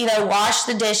just, wash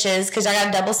the dishes, because I got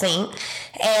a double sink,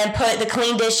 and put the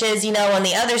clean dishes, on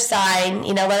the other side,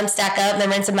 let them stack up, and then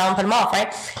rinse them out and put them off,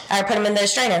 right? Or put them in the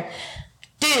strainer.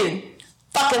 Dude,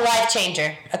 fucking life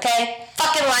changer, okay?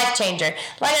 Fucking life changer.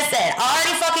 Like I said, I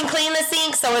already fucking cleaned the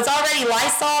sink, so it's already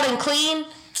Lysol'd and clean.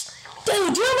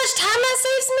 Dude, do you know how much time that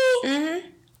saves me? Mm-hmm.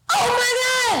 Oh my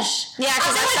gosh. Yeah,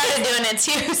 because I started doing it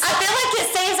too. So. I feel like it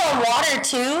saves on water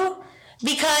too.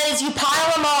 Because you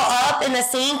pile them all up in the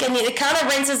sink and it kind of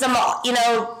rinses them all,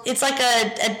 it's like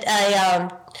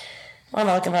what am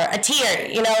I looking for? A tier,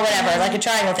 whatever, like a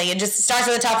triangle thing. It just starts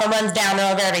at the top and runs down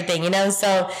over everything,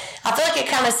 So I feel like it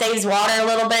kind of saves water a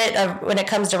little bit when it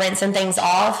comes to rinsing things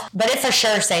off. But it for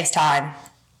sure saves time.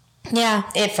 Yeah.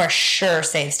 It for sure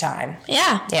saves time.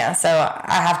 Yeah. Yeah, so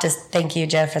I have to thank you,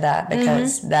 Joe, for that,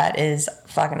 because that is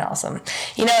fucking awesome.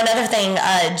 Another thing,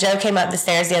 Joe came up the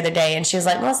stairs the other day and she was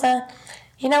like, Melissa,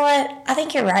 you know what? I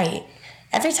think you're right.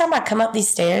 Every time I come up these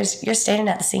stairs, you're standing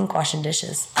at the sink washing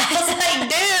dishes. I was like,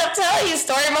 dude, I'm telling you,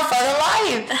 story of my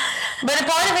fucking life. But a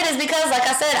part of it is because, like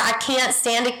I said, I can't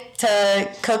stand to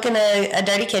cook in a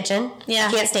dirty kitchen. Yeah.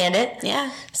 I can't stand it. Yeah.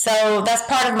 So that's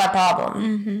part of my problem.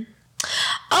 Mm-hmm.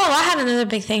 Oh, I had another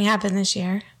big thing happen this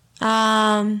year.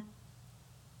 I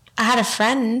had a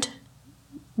friend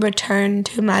return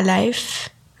to my life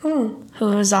who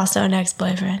was also an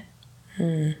ex-boyfriend.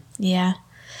 Yeah.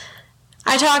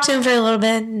 I talked to him for a little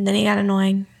bit, and then he got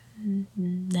annoying.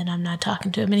 Then I'm not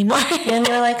talking to him anymore. And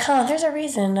you're like, there's a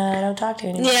reason I don't talk to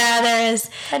you anymore. Yeah, there is.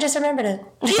 I just remembered it.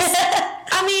 All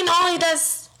he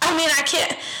does... I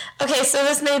can't... Okay, so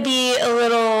this may be a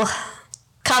little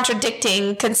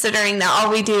contradicting, considering that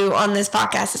all we do on this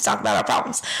podcast is talk about our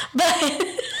problems. But...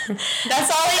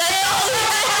 that's all he does.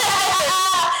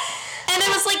 And it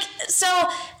was like... So...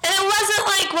 And it wasn't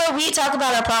like where we talk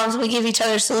about our problems, we give each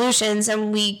other solutions,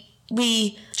 and we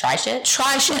try shit.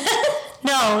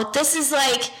 No, this is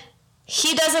like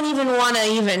he doesn't even want to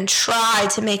even try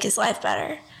to make his life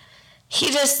better.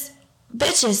 He just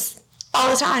bitches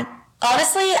all the time.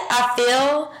 Honestly, I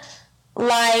feel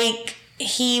like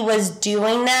he was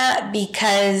doing that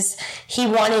because he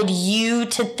wanted you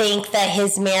to think that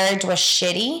his marriage was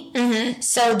shitty,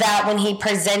 so that when he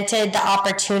presented the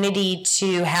opportunity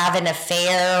to have an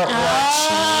affair or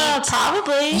cheat,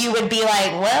 probably you would be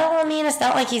like, well, it's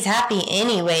not like he's happy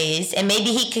anyways, and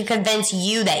maybe he could convince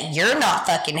you that you're not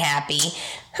fucking happy.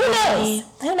 Who knows?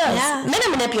 Yeah. Men are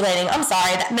manipulating. I'm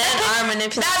sorry. Men are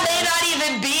manipulating. That may not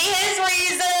even be his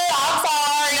reason. I'm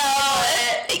sorry.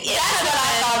 That's what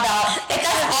I thought about. If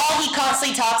that's all he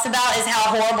constantly talks about is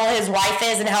how horrible his wife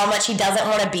is and how much he doesn't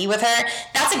want to be with her,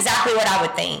 that's exactly what I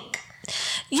would think.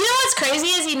 You know what's crazy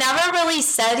is he never really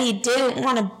said he didn't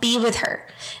want to be with her.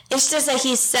 It's just that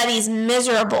he said he's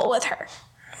miserable with her.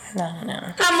 No.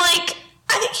 I'm like,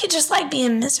 I think you just like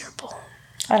being miserable.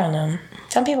 I don't know.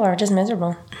 Some people are just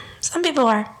miserable. Some people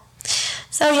are.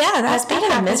 So yeah, that's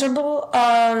speaking of miserable,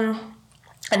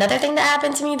 another thing that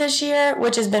happened to me this year,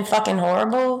 which has been fucking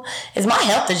horrible, is my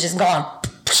health has just gone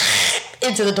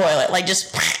into the toilet, like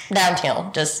just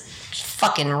downhill, just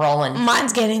fucking rolling.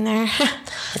 Mine's getting there.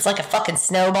 It's like a fucking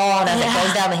snowball, and as it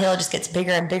goes down the hill, it just gets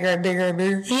bigger and bigger and bigger and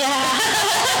bigger. Yeah.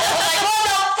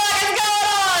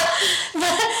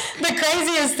 The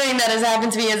craziest thing that has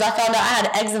happened to me is I found out I had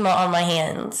eczema on my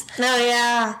hands. Oh,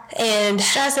 yeah. And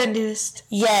stress-induced.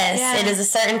 Yes, it is a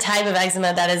certain type of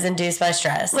eczema that is induced by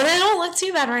stress. But they don't look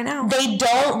too bad right now. They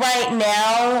don't right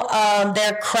now.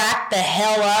 They're cracked the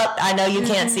hell up. I know you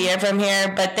can't see it from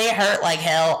here, but they hurt like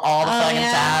hell all the fucking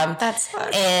time. That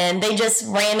sucks. And they just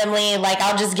randomly,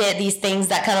 I'll just get these things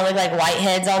that kind of look like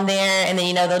whiteheads on there, and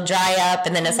then, they'll dry up,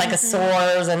 and then it's like a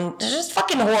sores, and it's just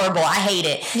fucking horrible. I hate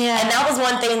it. Yeah. And that was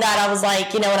one thing that I was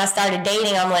like, when I started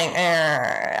dating, I'm like,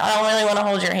 I don't really want to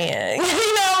hold your hand.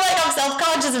 I'm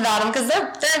self-conscious about them because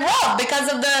they're rough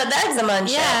because of the eczema and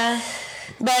shit. Yeah.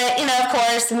 But, of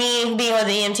course, me being with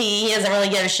the EMT, he doesn't really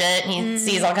give a shit. He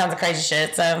sees all kinds of crazy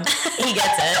shit, so he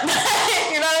gets it.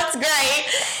 It's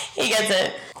great. He gets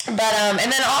it. But,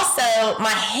 and then also,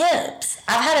 my hips.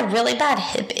 I've had a really bad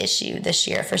hip issue this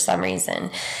year for some reason.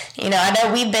 I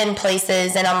know we've been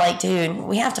places, and I'm like, dude,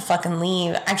 we have to fucking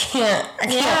leave. I can't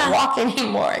walk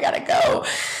anymore. I gotta go.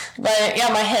 But,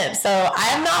 my hips. So, I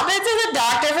have not been to the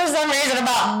doctor for some reason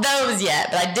about those yet,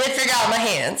 but I did figure out my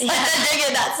hands. Yeah. I did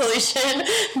get that solution.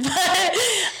 But,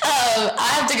 I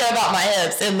have to go about my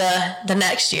hips in the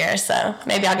next year, so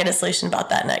maybe I'll get a solution about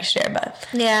that next year. But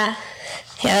yeah.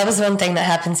 Yeah, that was one thing that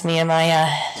happened to me, and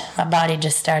my body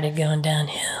just started going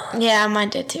downhill. Yeah, mine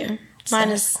did too. I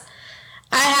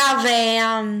have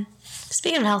a,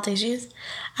 speaking of health issues,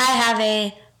 I have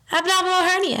a abdominal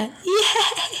hernia.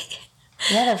 Yay!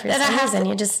 Yeah, for some reason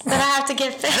you just... That I have to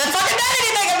get fixed. I don't fucking know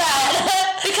anything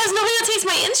about. Because nobody takes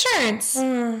my insurance.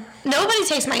 Nobody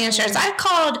takes my insurance. I've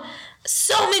called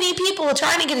so many people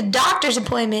trying to get a doctor's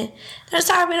appointment. They're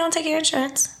sorry, we don't take your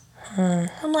insurance.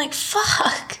 I'm like,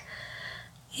 fuck.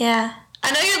 Yeah.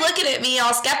 I know you're looking at me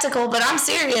all skeptical, but I'm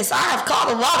serious. I have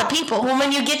called a lot of people. Well,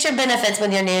 when you get your benefits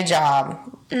with your new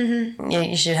job,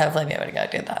 you should hopefully be able to go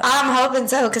do that. I'm hoping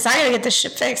so, because I got to get this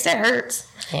shit fixed. It hurts.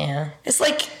 Yeah. It's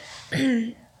like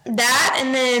that,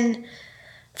 and then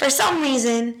for some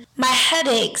reason, my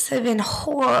headaches have been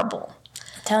horrible.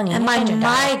 I'm telling you, and my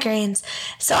migraines.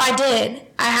 So I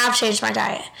have changed my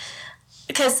diet.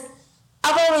 Because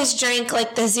I've always drank,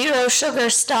 like, the zero sugar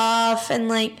stuff and,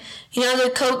 like, you know, the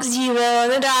Coke Zero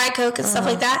and the Diet Coke and stuff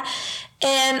like that.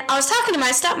 And I was talking to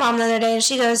my stepmom the other day, and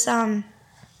she goes,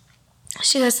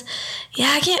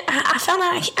 yeah, I found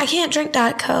out I can't drink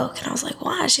Diet Coke. And I was like,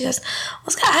 why? She goes, well,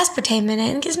 it's got aspartame in it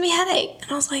and it gives me a headache.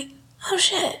 And I was like, oh,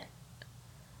 shit.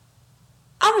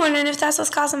 I'm wondering if that's what's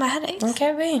causing my headaches.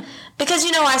 Okay, be. Because,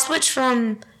 you know, I switched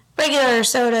from regular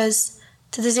sodas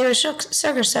to the zero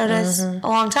sugar sodas a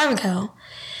long time ago.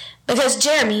 Because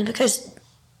Jeremy,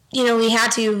 you know, we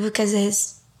had to because of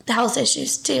his health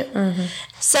issues too.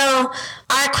 So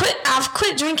I've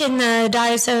quit drinking the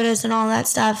diet sodas and all that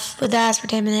stuff with the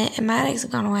aspartame in it, and my headaches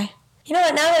have gone away. You know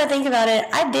what, now that I think about it,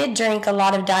 I did drink a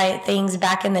lot of diet things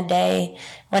back in the day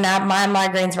when my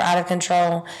migraines were out of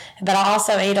control. But I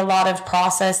also ate a lot of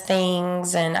processed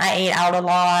things, and I ate out a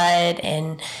lot.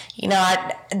 And, you know,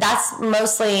 that's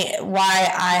mostly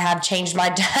why I have changed my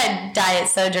diet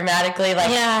so dramatically. Like,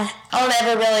 I don't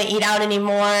ever really eat out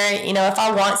anymore. You know, if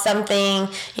I want something,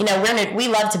 you know, we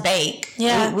love to bake.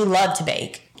 Yeah. We love to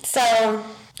bake. So...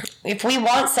 if we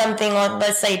want something,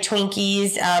 let's say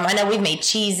Twinkies, I know we've made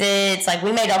Cheez-Its, like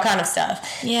we made all kind of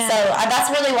stuff. Yeah. So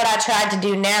that's really what I tried to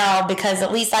do now, because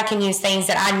at least I can use things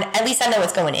that at least I know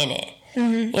what's going in it.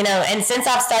 You know, and since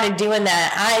I've started doing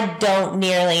that, I don't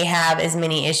nearly have as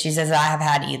many issues as I have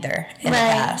had either in the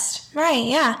past. Right,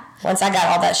 yeah. Once I got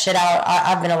all that shit out,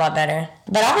 I've been a lot better.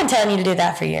 But I've been telling you to do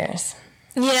that for years.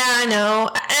 Yeah, I know.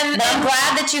 But I'm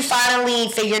glad that you finally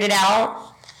figured it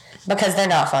out, because they're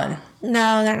not fun.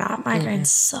 No, they're not. Migraines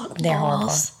suck. They're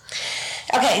horrible.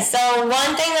 Okay, so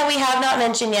one thing that we have not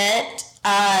mentioned yet,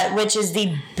 which is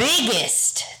the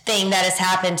biggest thing that has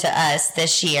happened to us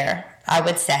this year, I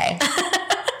would say,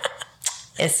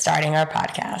 is starting our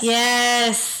podcast.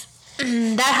 Yes.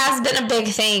 That has been a big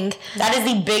thing. That is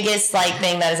the biggest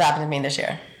thing that has happened to me this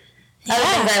year. Other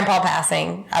than Grandpa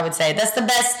passing, I would say. That's the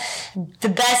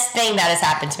best thing that has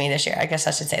happened to me this year. I guess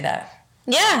I should say that.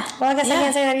 Yeah. Well, I guess I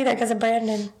can't say that either because of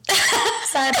Brandon.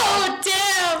 Sorry. Oh,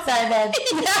 damn. Sorry, babe.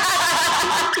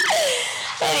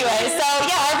 Anyway, so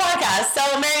our podcast. So,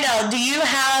 Marynell, do you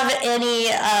have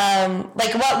any,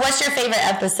 what's your favorite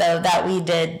episode that we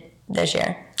did this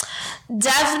year?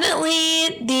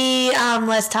 Definitely the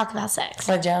Let's Talk About Sex.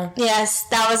 With Joe? Yes,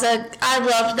 I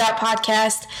loved that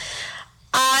podcast.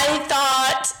 I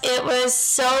thought it was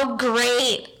so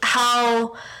great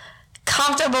how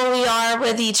comfortable we are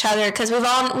with each other, because we've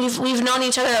known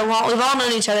each other we've all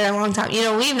known each other a long time. You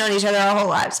know, we've known each other our whole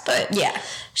lives, but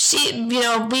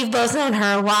we've both known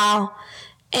her a while.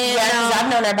 And because I've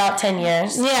known her about 10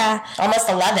 years. Yeah, almost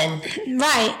 11.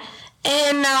 Right,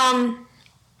 and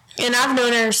I've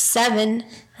known her 7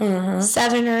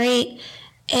 or 8,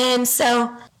 and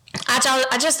so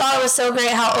I just thought it was so great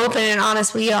how open and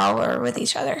honest we all were with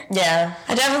each other. Yeah.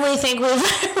 I definitely think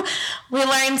we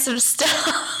learned some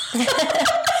stuff. It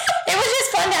was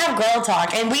just fun to have girl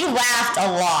talk, and we laughed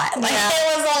a lot. It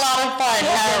was a lot of fun.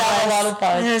 Yeah, a lot of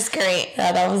fun. It was great.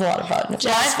 Yeah, that was a lot of fun.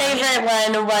 My favorite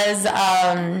one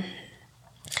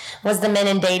was the men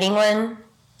in dating one.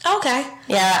 Okay.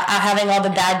 Yeah, having all the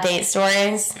bad date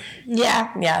stories.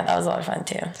 Yeah. Yeah, that was a lot of fun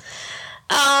too.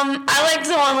 I liked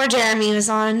the one where Jeremy was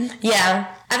on. Yeah.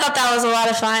 I thought that was a lot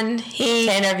of fun. To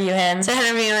interview him,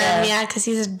 yeah, because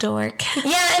he's a dork.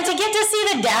 Yeah, and to get to see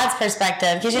the dad's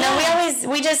perspective, because, you know,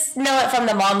 we just know it from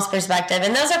the mom's perspective,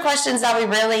 and those are questions that I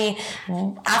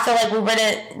feel like we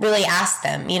wouldn't really ask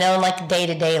them, you know, like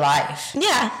day-to-day life.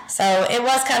 Yeah. So it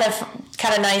was kind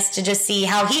of nice to just see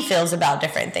how he feels about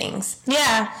different things.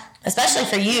 Yeah. Especially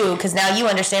for you, because now you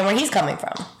understand where he's coming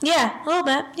from. Yeah, a little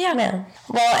bit. Yeah.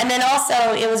 Well, and then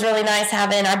also it was really nice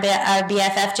having our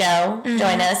BFF Joe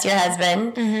join us, your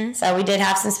husband. So we did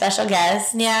have some special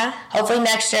guests. Yeah. Hopefully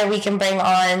next year we can bring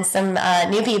on some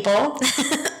new people.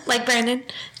 Like Brandon.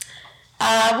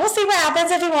 We'll see what happens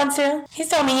if he wants to. He's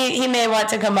told me he may want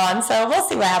to come on, so we'll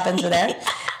see what happens with there.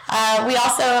 We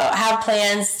also have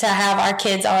plans to have our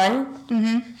kids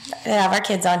on. Have our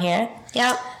kids on here.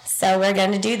 Yep. So we're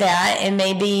going to do that, and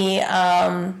maybe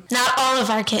not all of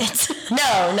our kids.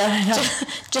 No.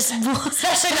 Just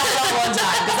especially not all one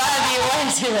time, because that would be way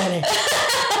too many.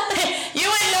 You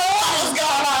wouldn't know what was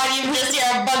going on. You would just hear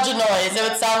a bunch of noise. It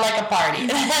would sound like a party. We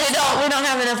don't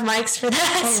have enough mics for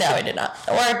that. No, we do not.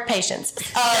 Or patience.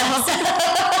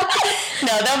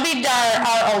 No, they'll be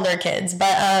our older kids,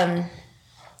 but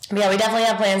yeah, we definitely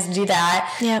have plans to do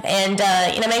that. Yep. And,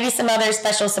 maybe some other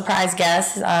special surprise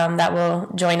guests that will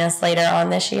join us later on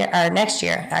this year, or next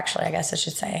year, actually, I guess I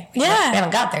should say. Yeah. We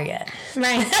haven't got there yet.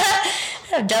 Right.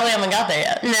 Definitely haven't got there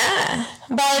yet. Nah.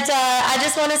 But I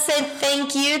just want to say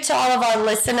thank you to all of our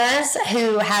listeners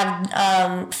who have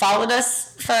followed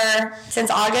us since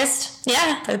August.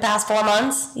 Yeah. For the past 4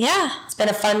 months. Yeah. It's been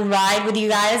a fun ride with you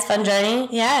guys, fun journey.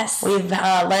 Yes. We've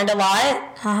learned a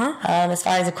lot as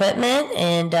far as equipment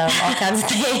and all kinds of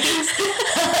things.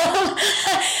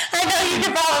 I know you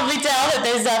can probably tell that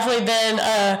there's definitely been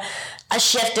a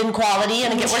shift in quality,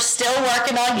 and again, we're still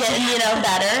working on getting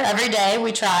better every day.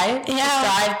 We try to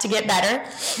strive to get better.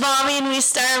 Well, I mean, we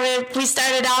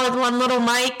started out with one little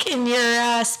mic in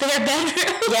your spare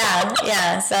bedroom.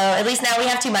 Yeah. So at least now we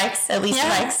have 2 mics. At least 2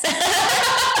 mics.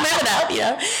 Moving up,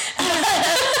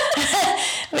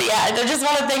 But yeah, I just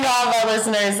want to thank all of our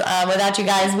listeners. Without you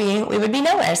guys, we would be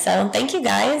nowhere. So thank you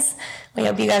guys. We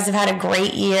hope you guys have had a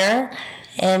great year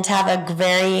and have a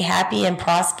very happy and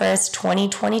prosperous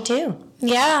 2022.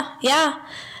 Yeah.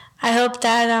 I hope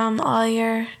that all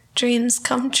your dreams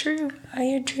come true. All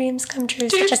your dreams come true.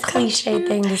 Such a cliche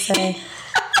thing to say.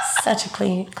 Such a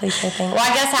cliche thing. Well,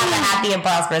 I guess have a happy and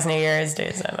prosperous New Year's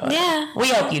too. So yeah. We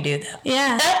hope you do, though.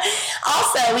 Yeah.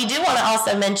 Also, we do want to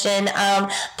also mention,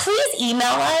 please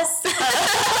email us.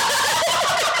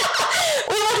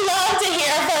 We would love to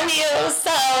hear from you.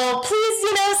 So please,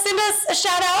 send us a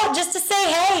shout out just to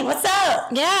say, hey, what's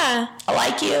up? Yeah. I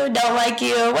like you, don't like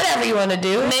you, whatever you want to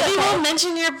do. Maybe we'll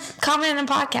mention your comment in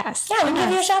the podcast. Yeah, we'll give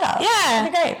you a shout out. Yeah.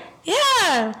 That'd be great.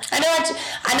 Yeah.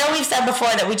 I know we've said before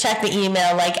that we check the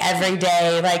email every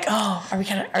day, are we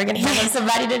gonna hear from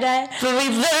somebody today? But we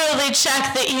literally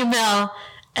check the email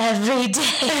every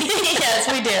day. Yes,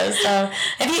 we do. So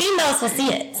if you email us, we'll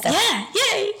see it. So. Yeah.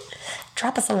 Yay.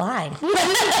 Drop us a line. All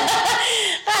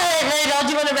right, Marynell, do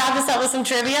you want to wrap us up with some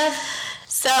trivia?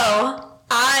 So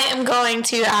I am going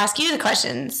to ask you the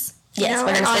questions. Yes,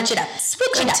 we're going to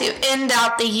switch it up. To end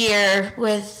out the year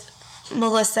with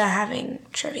Melissa having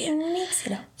trivia.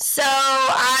 So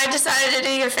I decided to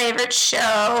do your favorite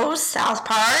show, South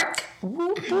Park.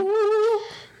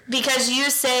 Because you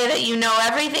say that you know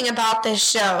everything about this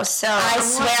show. So I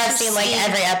swear I've seen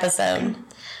every episode.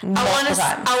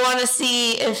 I want to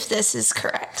see if this is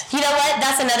correct. You know what?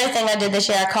 That's another thing I did this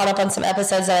year. I caught up on some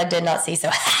episodes that I did not see.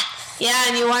 So yeah,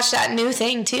 and you watched that new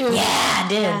thing too. Yeah, I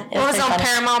did. Yeah. It was on funny.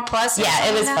 Paramount Plus. Yeah,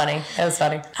 it was funny. It was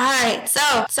funny. All right, so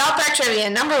South Park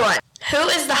trivia number 1. Who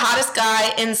is the hottest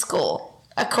guy in school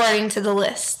according to the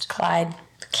list? Clyde.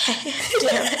 Okay. You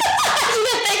didn't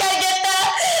think I'd get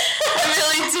that? I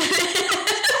really did.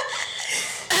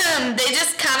 They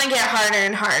just kind of get harder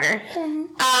and harder.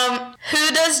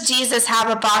 Who does Jesus have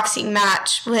a boxing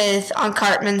match with on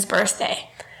Cartman's birthday?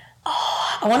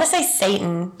 Oh, I want to say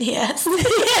Satan. Yes.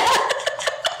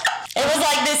 It was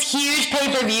this huge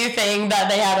pay-per-view thing that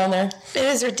they had on there. It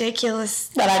is ridiculous.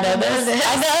 That I know this.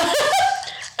 I know.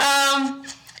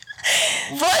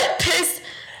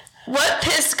 What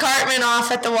pissed Cartman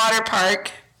off at the water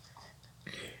park?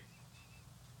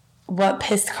 What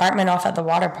pissed Cartman off at the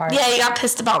water park? Yeah, he got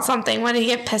pissed about something. What did he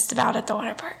get pissed about at the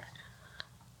water park?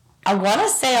 I want to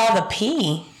say all the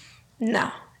pee.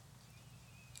 No.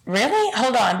 Really?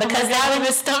 Hold on, because that would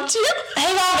have stumped you.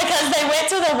 Hang on, because they went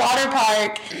to the water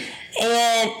park,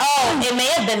 and it may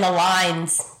have been the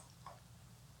lines.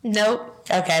 Nope.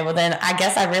 Okay, well then I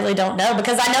guess I really don't know,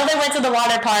 because I know they went to the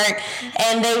water park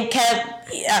and they kept.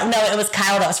 No, it was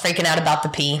Kyle that was freaking out about the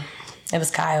pee. It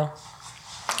was Kyle.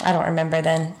 I don't remember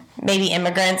then. Maybe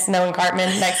immigrants, knowing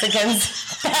Cartman, Mexicans.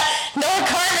 Knowing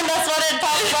Cartman, that's what it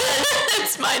probably was.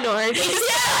 It's minorities.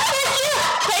 Yeah,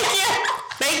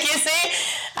 thank you. See,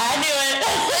 I knew it.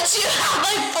 But you have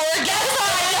 4 guesses.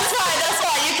 That's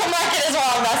fine. You can mark it as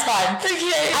wrong. That's fine.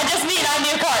 Okay. I just mean I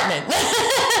knew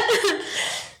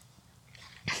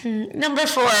Cartman. Number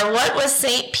 4. What was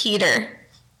St. Peter?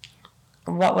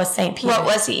 What was St. Peter? What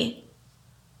was he?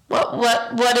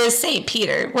 What is St.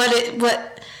 Peter? What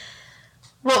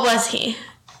was he?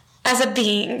 As a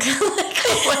being.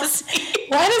 What was he?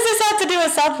 Why does this have to do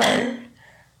with South Park?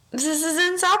 This is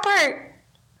in South Park.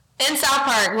 In South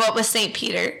Park, what was St.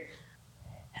 Peter?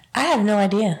 I have no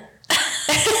idea.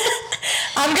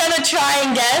 I'm going to try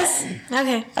and guess.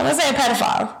 Okay. I'm going to say a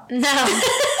pedophile. No.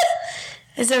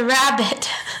 is a rabbit.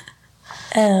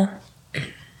 Oh.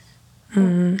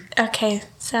 Okay,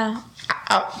 so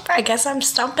I guess I'm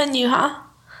stumping you, huh?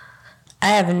 I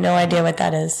have no idea what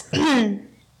that is.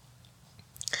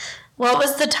 What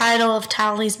was the title of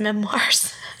Tally's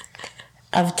memoirs?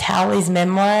 Of Tally's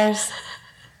memoirs?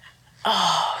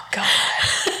 Oh, God.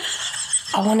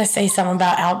 I want to say something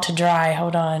about Out to Dry.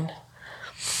 Hold on.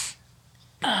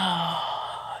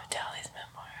 Oh, Tally's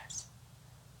memoirs.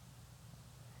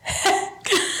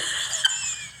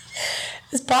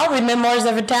 It's probably Memoirs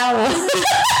of a Towel.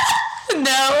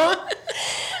 No.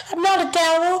 I'm not a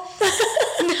towel.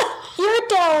 No. You're a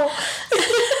towel.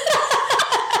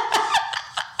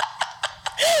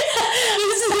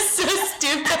 This is so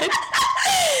stupid.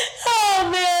 Oh,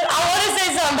 man. I want to say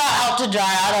something about Out to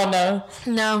Dry. I don't know.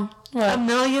 No. What? A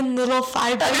Million Little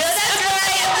Fibers. No, that's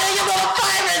right. A Million Little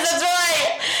Fibers. That's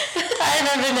right. I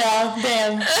remember now.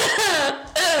 Damn.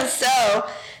 So,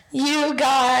 you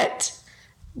got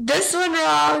this one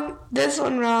wrong,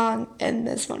 and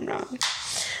this one wrong.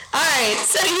 Alright,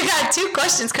 so you got 2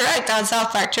 questions correct on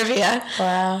South Park Trivia.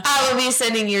 Wow. I will be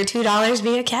sending you $2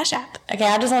 via Cash App. Okay,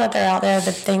 I just want to throw out there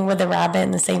the thing with the rabbit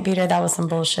and the St. Peter. That was some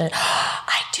bullshit.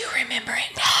 I do remember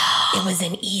it now. It was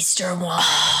an Easter one.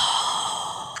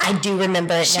 I do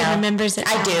remember it now. She remembers it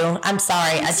now. I do. I'm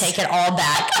sorry. I take it all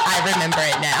back. I remember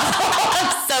it now.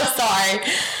 I'm so sorry.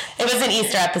 It was an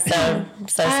Easter episode. I'm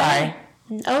so sorry.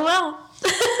 Oh, well.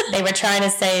 They were trying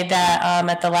to say that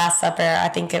at the Last Supper, I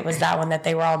think it was that one, that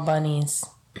they were all bunnies.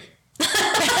 I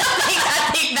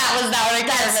think that was that one.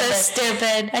 That's so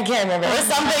stupid. I can't remember. It was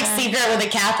some big secret with the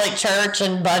Catholic Church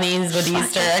and bunnies with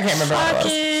Easter. I can't remember what it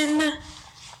was.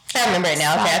 I remember it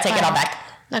now. Okay, I take it all back.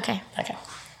 Okay. Okay.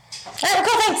 All right,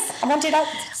 cool, thanks. I want $2.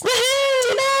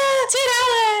 Woohoo! $2!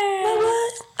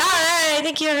 All right,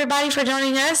 thank you everybody for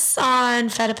joining us on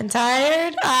Fed Up and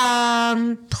Tired.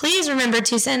 Please remember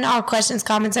to send all questions,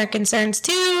 comments, or concerns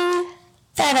to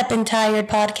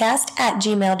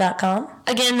fedupandtiredpodcast@gmail.com.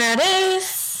 Again, that is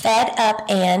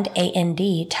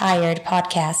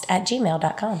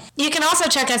fedupandtiredpodcast@gmail.com. You can also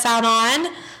check us out on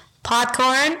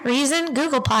Podcorn, Reason,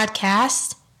 Google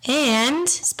Podcast, and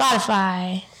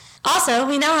Spotify. Also,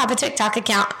 we now have a TikTok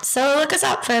account, so look us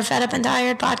up for Fed Up and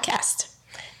Tired Podcast.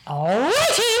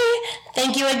 Alrighty.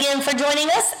 Thank you again for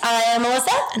joining us. I am Melissa.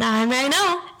 And I'm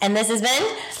Marynell. And this has been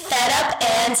Fed Up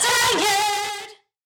and Tired.